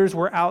elders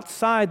were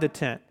outside the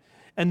tent.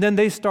 And then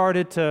they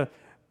started to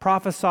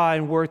prophesy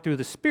and work through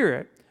the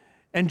Spirit.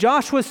 And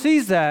Joshua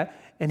sees that,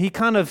 and he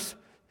kind of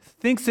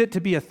thinks it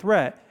to be a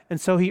threat. And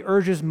so he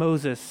urges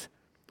Moses,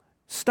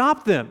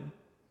 stop them.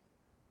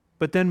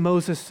 But then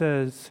Moses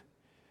says,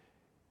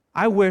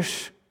 I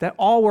wish that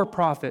all were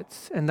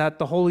prophets and that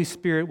the Holy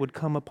Spirit would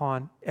come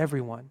upon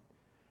everyone.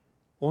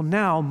 Well,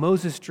 now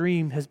Moses'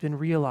 dream has been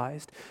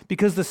realized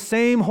because the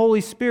same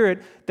Holy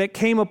Spirit that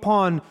came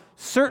upon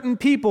certain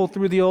people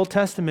through the Old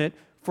Testament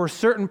for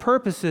certain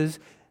purposes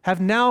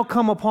have now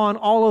come upon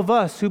all of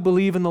us who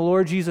believe in the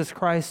Lord Jesus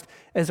Christ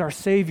as our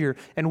Savior.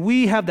 And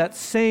we have that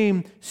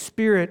same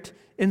Spirit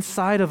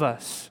inside of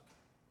us.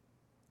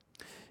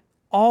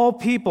 All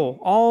people,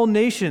 all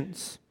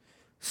nations,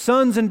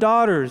 sons and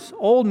daughters,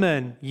 old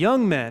men,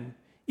 young men,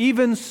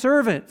 even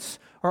servants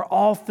are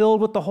all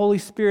filled with the Holy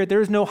Spirit.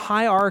 There is no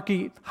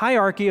hierarchy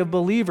of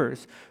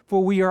believers,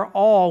 for we are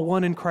all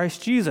one in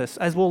Christ Jesus,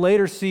 as we'll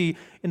later see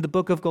in the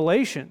book of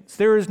Galatians.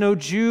 There is no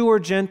Jew or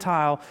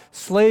Gentile,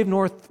 slave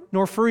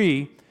nor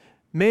free,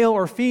 male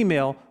or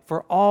female,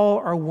 for all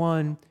are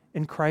one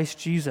in Christ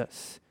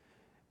Jesus.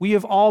 We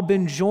have all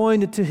been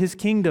joined to his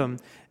kingdom,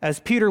 as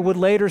Peter would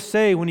later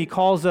say when he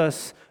calls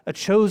us a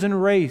chosen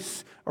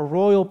race, a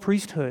royal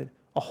priesthood,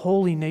 a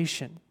holy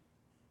nation.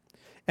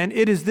 And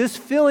it is this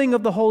filling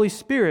of the Holy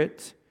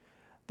Spirit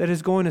that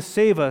is going to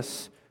save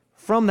us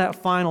from that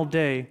final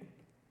day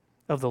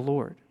of the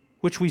Lord,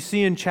 which we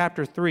see in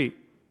chapter 3.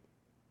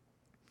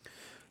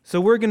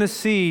 So we're going to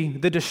see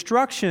the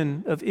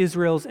destruction of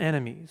Israel's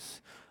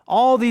enemies.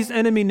 All these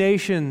enemy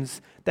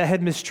nations that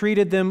had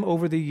mistreated them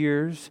over the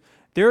years,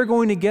 they're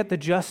going to get the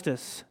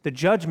justice, the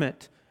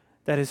judgment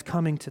that is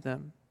coming to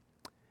them.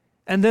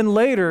 And then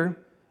later,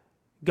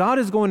 God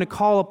is going to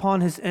call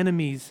upon his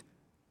enemies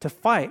to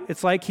fight.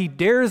 It's like he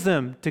dares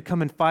them to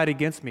come and fight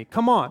against me.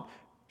 Come on,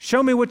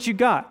 show me what you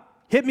got.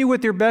 Hit me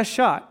with your best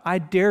shot. I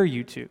dare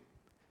you to.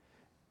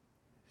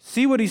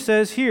 See what he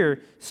says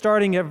here,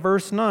 starting at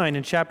verse 9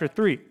 in chapter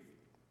 3.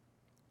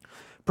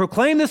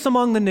 Proclaim this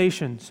among the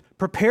nations.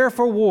 Prepare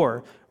for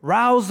war.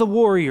 Rouse the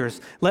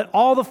warriors. Let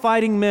all the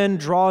fighting men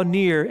draw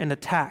near and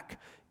attack.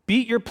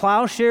 Beat your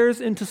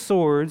plowshares into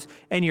swords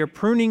and your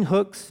pruning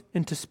hooks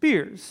into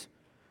spears.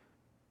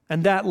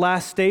 And that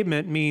last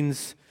statement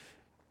means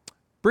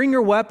bring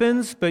your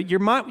weapons, but you're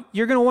going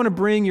to want to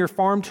bring your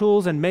farm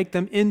tools and make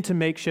them into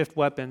makeshift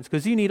weapons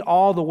because you need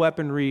all the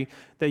weaponry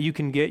that you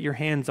can get your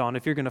hands on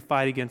if you're going to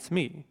fight against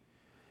me.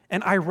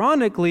 And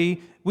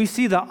ironically, we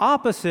see the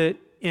opposite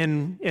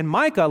in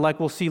Micah, like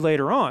we'll see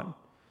later on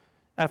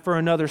for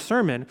another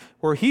sermon,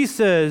 where he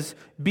says,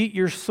 beat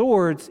your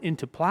swords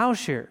into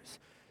plowshares,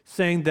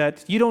 saying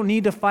that you don't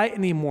need to fight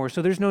anymore,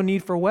 so there's no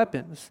need for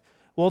weapons.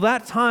 Well,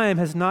 that time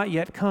has not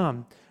yet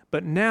come,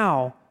 but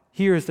now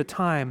here is the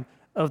time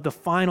of the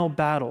final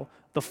battle,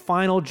 the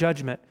final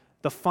judgment,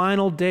 the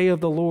final day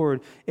of the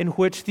Lord, in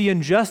which the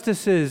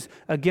injustices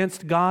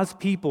against God's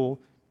people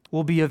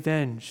will be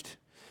avenged.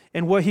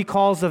 In what he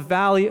calls the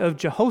valley of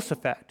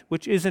Jehoshaphat,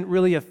 which isn't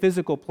really a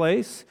physical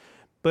place,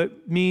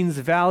 but means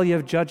valley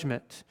of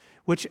judgment,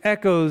 which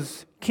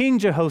echoes King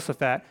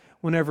Jehoshaphat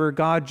whenever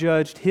God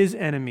judged his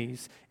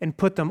enemies and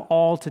put them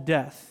all to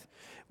death.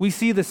 We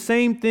see the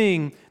same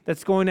thing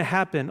that's going to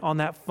happen on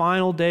that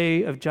final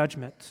day of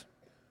judgment.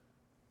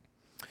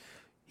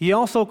 He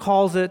also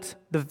calls it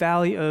the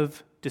valley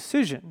of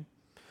decision.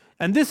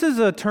 And this is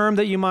a term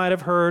that you might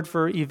have heard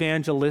for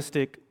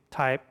evangelistic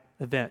type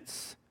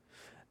events.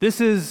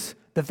 This is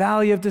the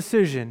valley of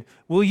decision.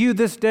 Will you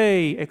this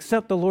day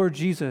accept the Lord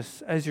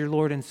Jesus as your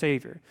Lord and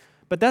Savior?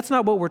 But that's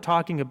not what we're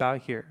talking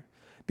about here,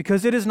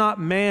 because it is not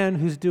man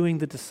who's doing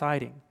the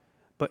deciding,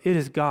 but it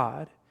is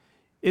God.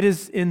 It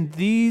is in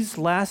these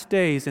last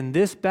days, in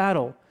this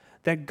battle,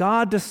 that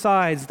God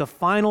decides the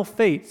final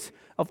fates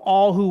of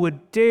all who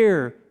would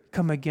dare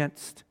come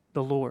against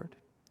the Lord.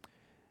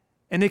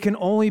 And it can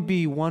only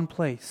be one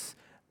place,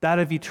 that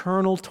of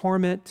eternal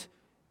torment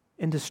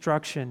and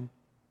destruction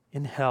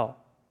in hell.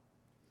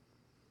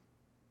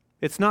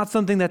 It's not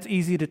something that's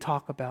easy to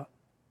talk about,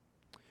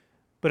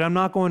 but I'm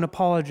not going to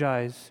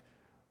apologize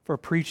for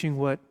preaching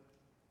what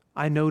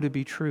I know to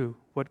be true,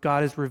 what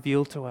God has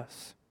revealed to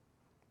us.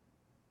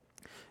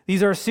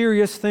 These are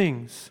serious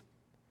things.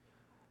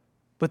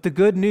 But the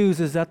good news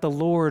is that the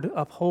Lord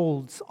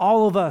upholds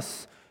all of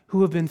us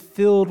who have been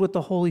filled with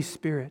the Holy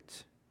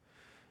Spirit.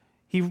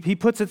 He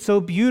puts it so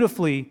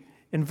beautifully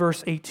in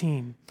verse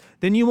 18.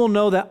 Then you will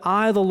know that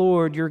I, the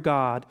Lord your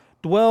God,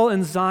 dwell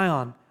in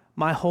Zion,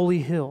 my holy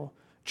hill.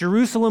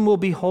 Jerusalem will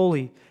be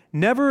holy.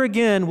 Never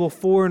again will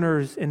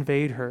foreigners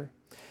invade her.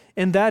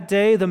 In that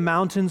day the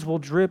mountains will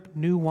drip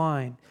new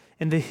wine,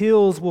 and the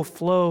hills will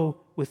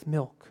flow with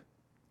milk.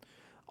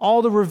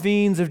 All the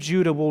ravines of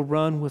Judah will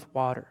run with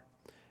water.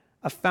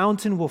 A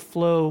fountain will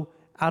flow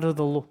out of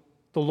the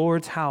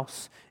Lord's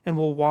house and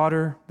will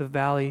water the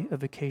valley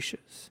of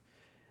acacias.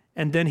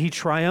 And then he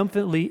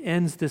triumphantly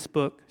ends this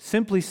book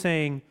simply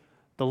saying,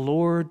 the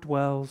Lord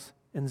dwells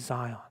in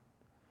Zion.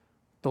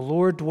 The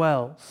Lord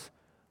dwells.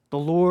 The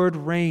Lord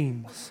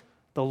reigns.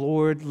 The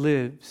Lord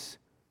lives.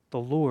 The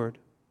Lord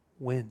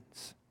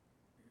wins.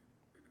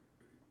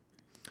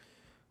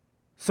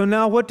 So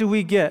now what do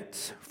we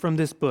get from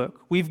this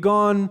book? We've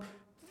gone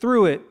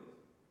through it.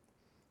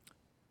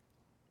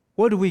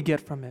 What do we get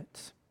from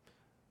it?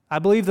 I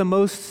believe the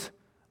most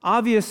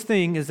obvious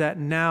thing is that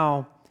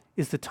now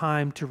is the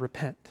time to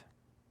repent.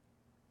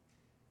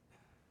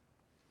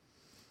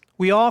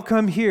 We all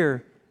come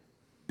here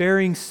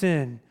bearing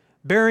sin,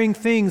 bearing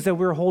things that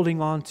we're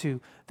holding on to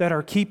that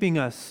are keeping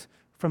us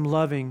from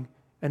loving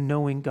and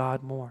knowing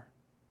God more.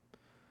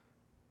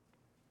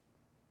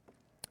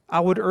 I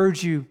would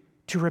urge you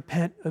to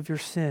repent of your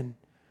sin,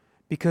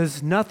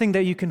 because nothing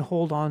that you can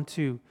hold on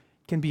to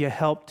can be a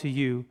help to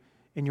you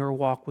in your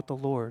walk with the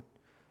Lord.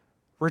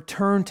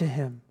 Return to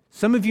Him.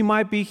 Some of you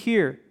might be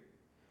here,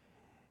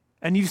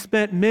 and you've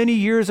spent many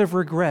years of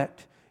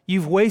regret.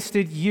 You've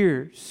wasted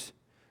years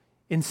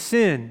in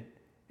sin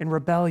and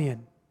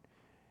rebellion.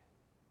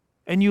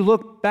 And you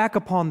look back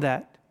upon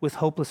that with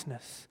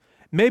hopelessness.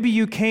 Maybe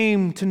you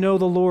came to know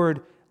the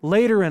Lord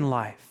later in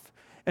life,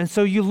 and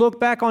so you look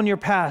back on your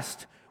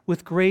past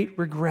with great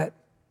regret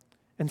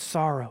and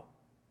sorrow.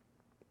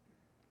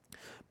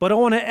 But I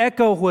want to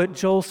echo what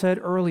Joel said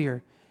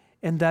earlier,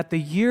 and that the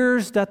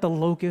years that the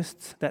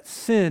locusts, that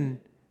sin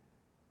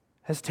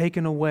has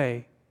taken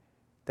away,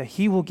 that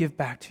He will give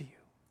back to you.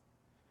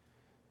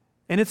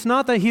 And it's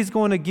not that He's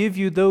going to give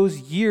you those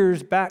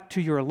years back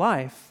to your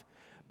life,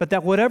 but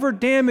that whatever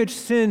damage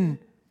sin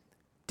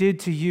did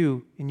to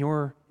you in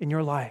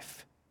your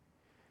life,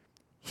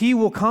 He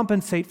will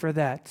compensate for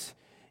that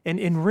and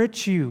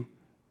enrich you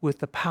with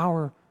the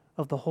power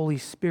of the Holy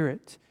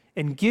Spirit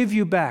and give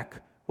you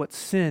back what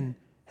sin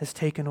has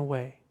taken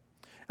away.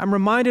 I'm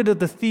reminded of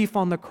the thief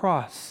on the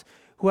cross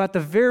who at the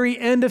very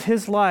end of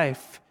his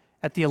life,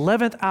 at the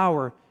 11th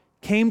hour,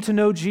 came to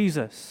know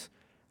Jesus,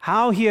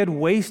 how he had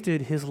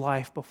wasted his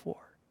life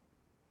before.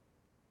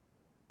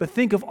 But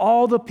think of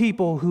all the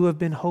people who have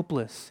been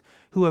hopeless,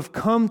 who have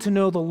come to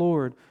know the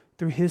Lord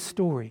through his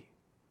story.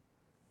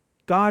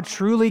 God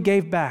truly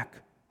gave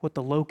back what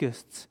the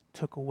locusts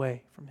took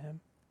away from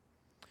him.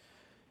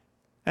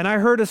 And I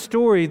heard a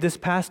story this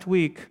past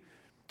week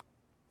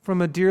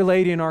from a dear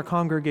lady in our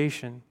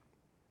congregation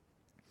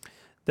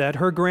that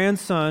her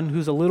grandson,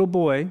 who's a little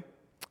boy,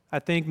 I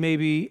think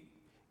maybe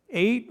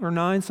 8 or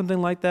 9, something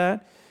like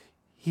that,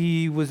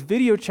 he was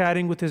video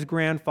chatting with his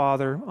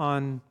grandfather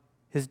on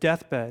his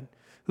deathbed,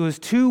 who was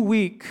too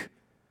weak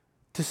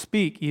to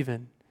speak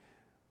even,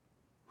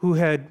 who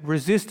had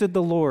resisted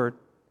the Lord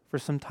for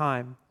some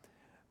time.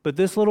 But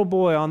this little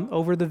boy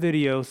over the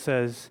video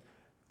says,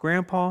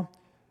 "Grandpa,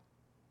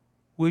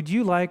 would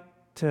you like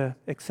to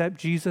accept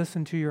Jesus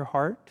into your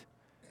heart?"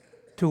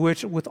 To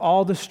which, with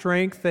all the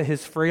strength that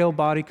his frail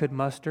body could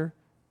muster,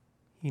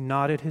 he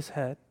nodded his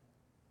head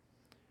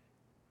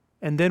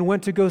and then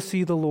went to go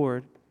see the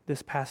Lord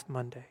this past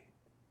Monday.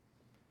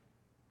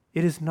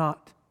 It is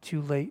not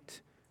too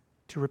late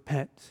to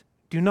repent.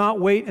 Do not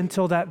wait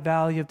until that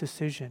valley of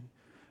decision,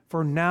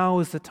 for now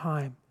is the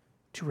time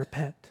to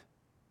repent.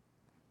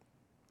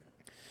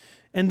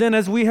 And then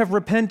as we have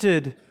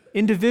repented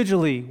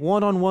individually,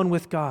 one-on-one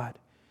with God,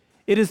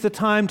 it is the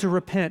time to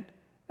repent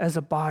as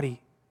a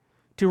body,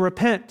 to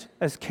repent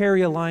as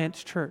Cary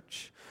Alliance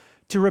Church,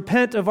 to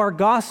repent of our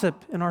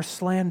gossip and our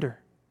slander,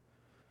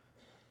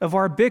 of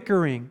our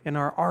bickering and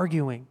our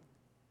arguing,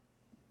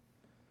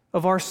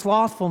 of our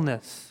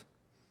slothfulness.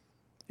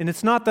 And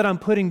it's not that I'm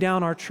putting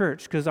down our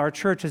church, because our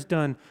church has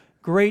done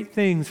great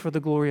things for the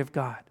glory of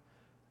God.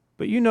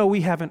 But you know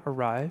we haven't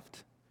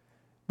arrived.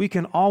 We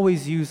can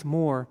always use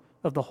more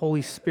of the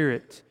Holy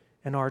Spirit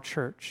in our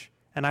church,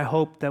 and I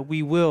hope that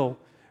we will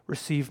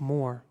receive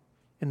more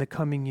in the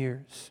coming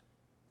years.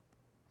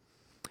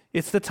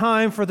 It's the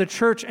time for the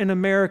church in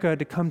America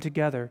to come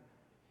together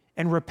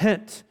and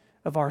repent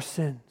of our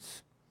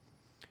sins,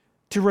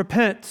 to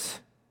repent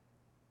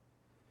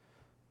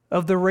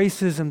of the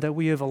racism that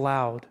we have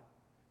allowed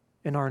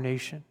in our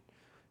nation,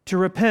 to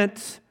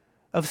repent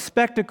of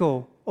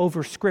spectacle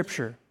over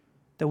Scripture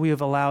that we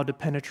have allowed to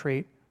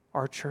penetrate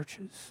our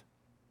churches,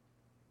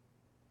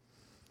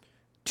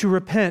 to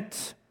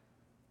repent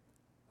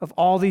of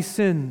all these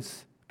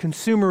sins,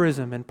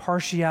 consumerism and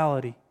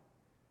partiality,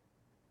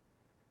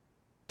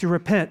 to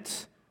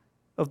repent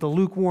of the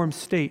lukewarm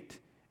state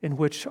in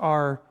which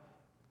our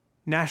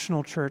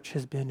national church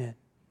has been in.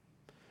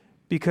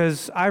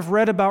 Because I've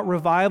read about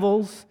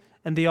revivals,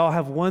 and they all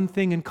have one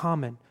thing in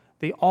common.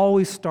 They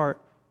always start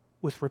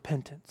with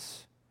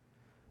repentance.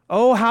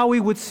 Oh, how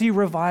we would see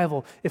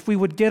revival if we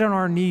would get on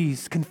our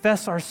knees,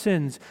 confess our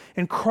sins,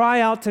 and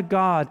cry out to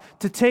God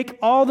to take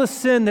all the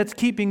sin that's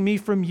keeping me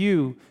from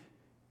you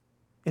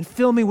and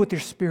fill me with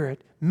your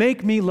Spirit.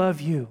 Make me love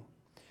you.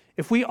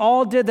 If we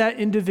all did that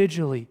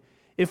individually,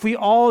 if we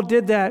all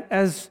did that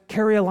as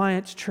Cary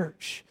Alliance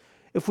Church,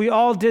 if we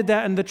all did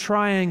that in the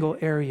Triangle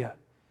area,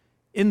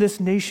 in this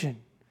nation,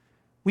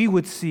 we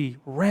would see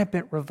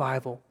rampant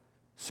revival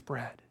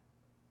spread.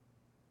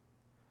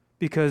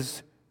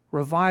 Because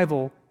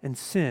revival and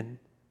sin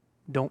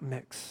don't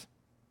mix.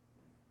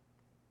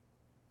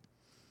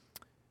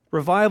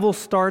 Revival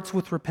starts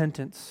with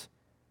repentance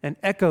and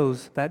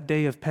echoes that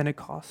day of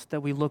Pentecost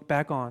that we look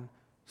back on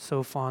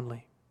so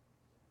fondly.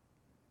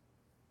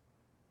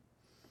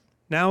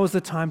 Now is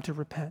the time to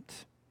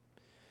repent.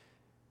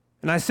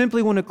 And I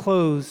simply want to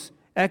close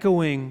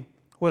echoing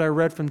what I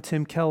read from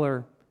Tim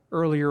Keller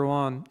earlier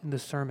on in the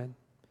sermon.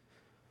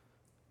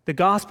 The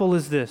gospel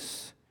is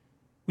this: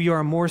 we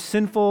are more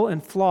sinful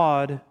and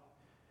flawed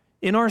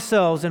in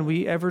ourselves than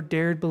we ever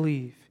dared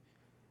believe.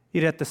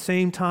 Yet at the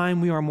same time,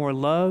 we are more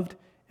loved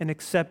and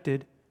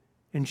accepted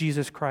in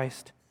Jesus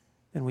Christ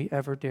than we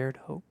ever dared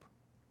hope.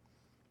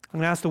 I'm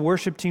going to ask the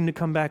worship team to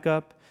come back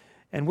up,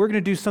 and we're going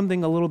to do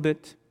something a little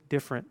bit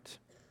different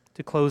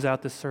to close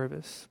out this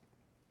service.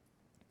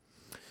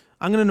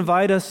 I'm going to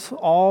invite us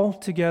all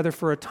together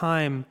for a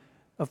time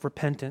of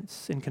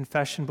repentance and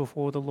confession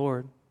before the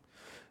Lord.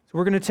 So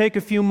we're going to take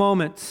a few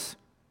moments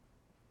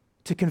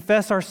to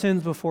confess our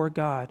sins before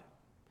God,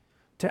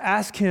 to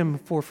ask Him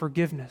for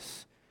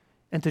forgiveness,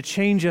 and to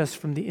change us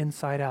from the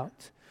inside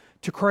out,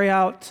 to cry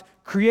out,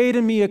 "Create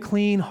in me a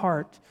clean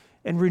heart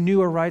and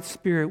renew a right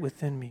spirit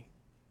within me."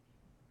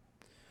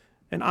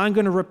 And I'm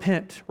going to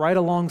repent right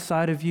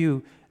alongside of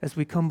you as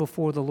we come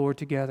before the Lord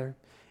together.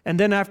 And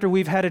then after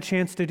we've had a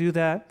chance to do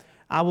that,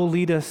 I will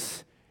lead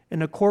us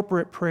in a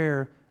corporate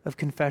prayer of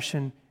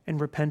confession and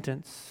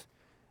repentance.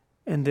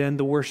 And then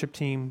the worship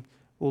team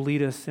will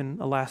lead us in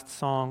a last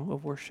song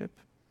of worship.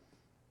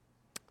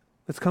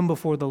 Let's come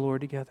before the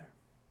Lord together.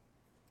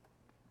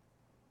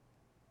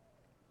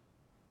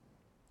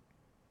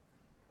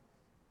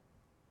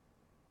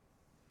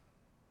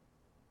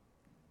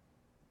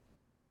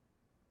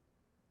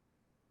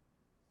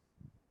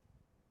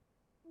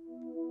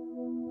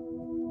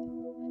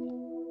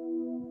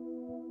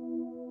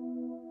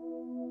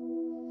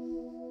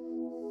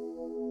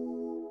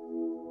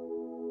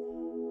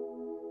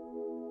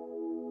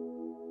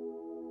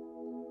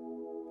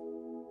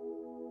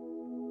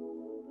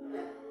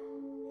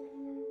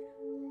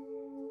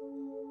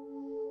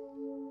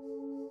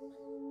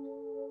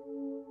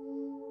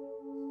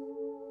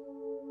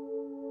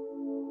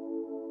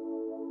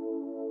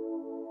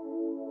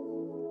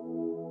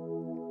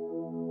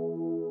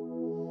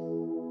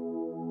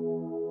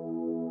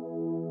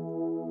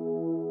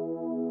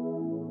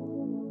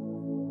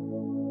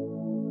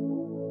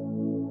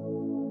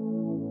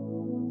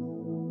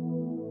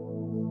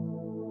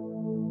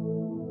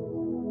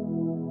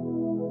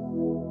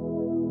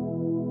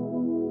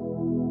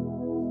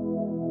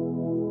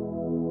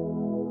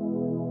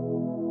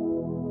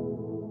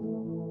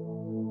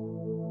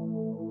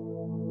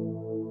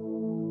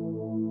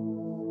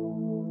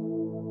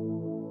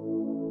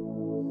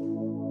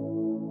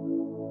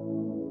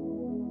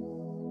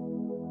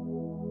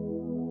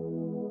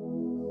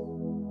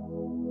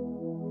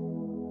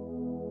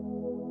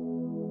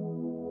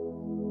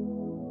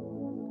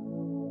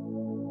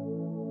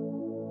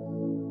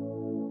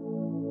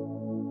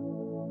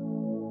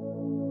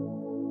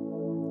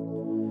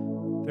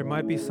 There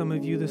might be some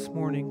of you this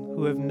morning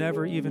who have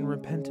never even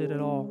repented at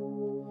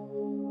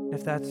all.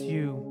 If that's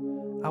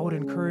you, I would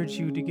encourage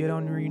you to get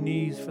on your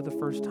knees for the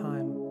first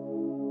time.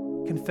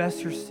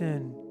 Confess your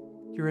sin,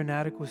 your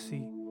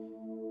inadequacy,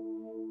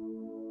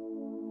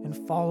 and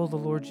follow the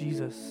Lord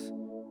Jesus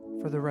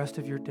for the rest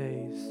of your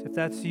days. If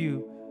that's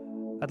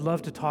you, I'd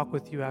love to talk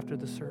with you after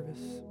the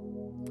service.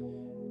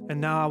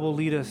 And now I will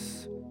lead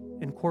us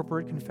in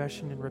corporate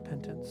confession and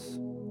repentance.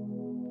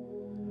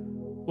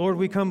 Lord,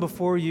 we come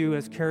before you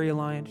as Cary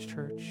Alliance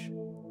Church,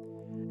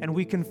 and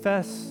we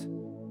confess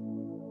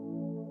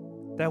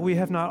that we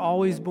have not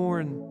always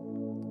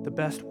borne the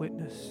best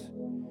witness.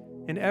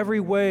 In every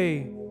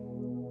way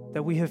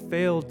that we have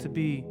failed to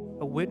be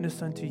a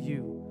witness unto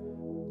you,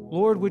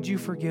 Lord, would you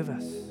forgive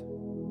us?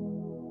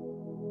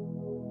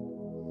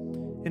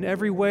 In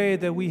every way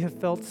that we have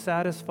felt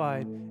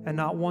satisfied and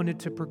not wanted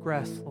to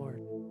progress,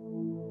 Lord,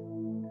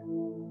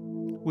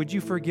 would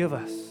you forgive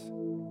us?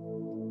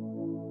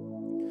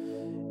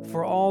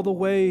 For all the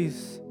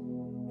ways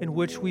in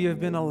which we have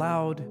been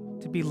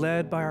allowed to be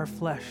led by our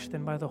flesh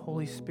than by the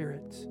Holy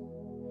Spirit.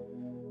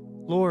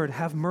 Lord,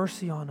 have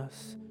mercy on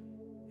us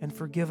and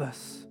forgive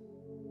us.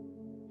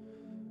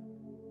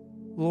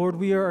 Lord,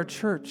 we are a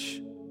church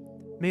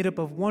made up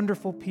of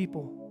wonderful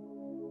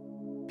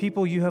people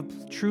people you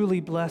have truly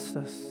blessed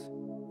us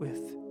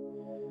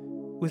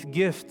with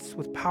gifts,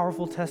 with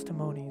powerful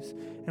testimonies.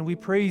 And we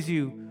praise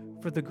you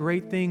for the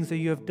great things that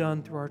you have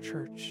done through our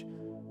church.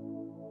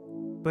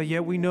 But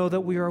yet we know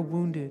that we are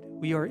wounded,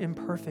 we are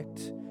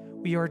imperfect,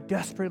 we are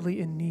desperately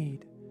in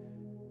need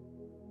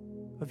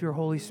of your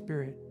Holy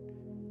Spirit.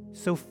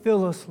 So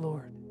fill us,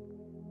 Lord.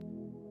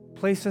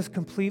 Place us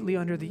completely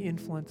under the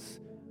influence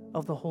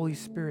of the Holy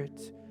Spirit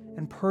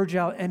and purge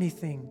out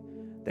anything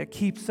that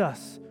keeps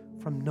us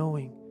from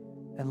knowing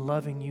and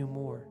loving you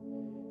more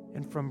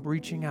and from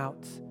reaching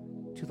out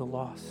to the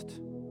lost.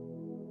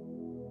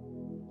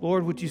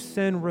 Lord, would you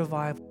send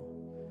revival?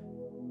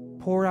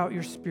 Pour out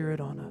your Spirit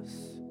on us,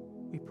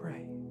 we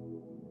pray.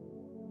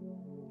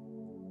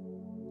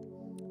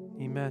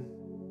 Amen.